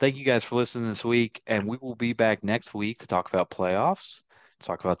 guys. Well, thank you guys for listening this week, and we will be back next week to talk about playoffs,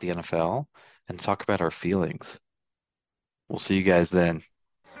 talk about the NFL, and talk about our feelings. We'll see you guys then.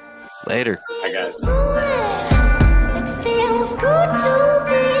 Later. Hi, guys. It feels good to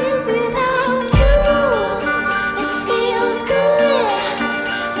be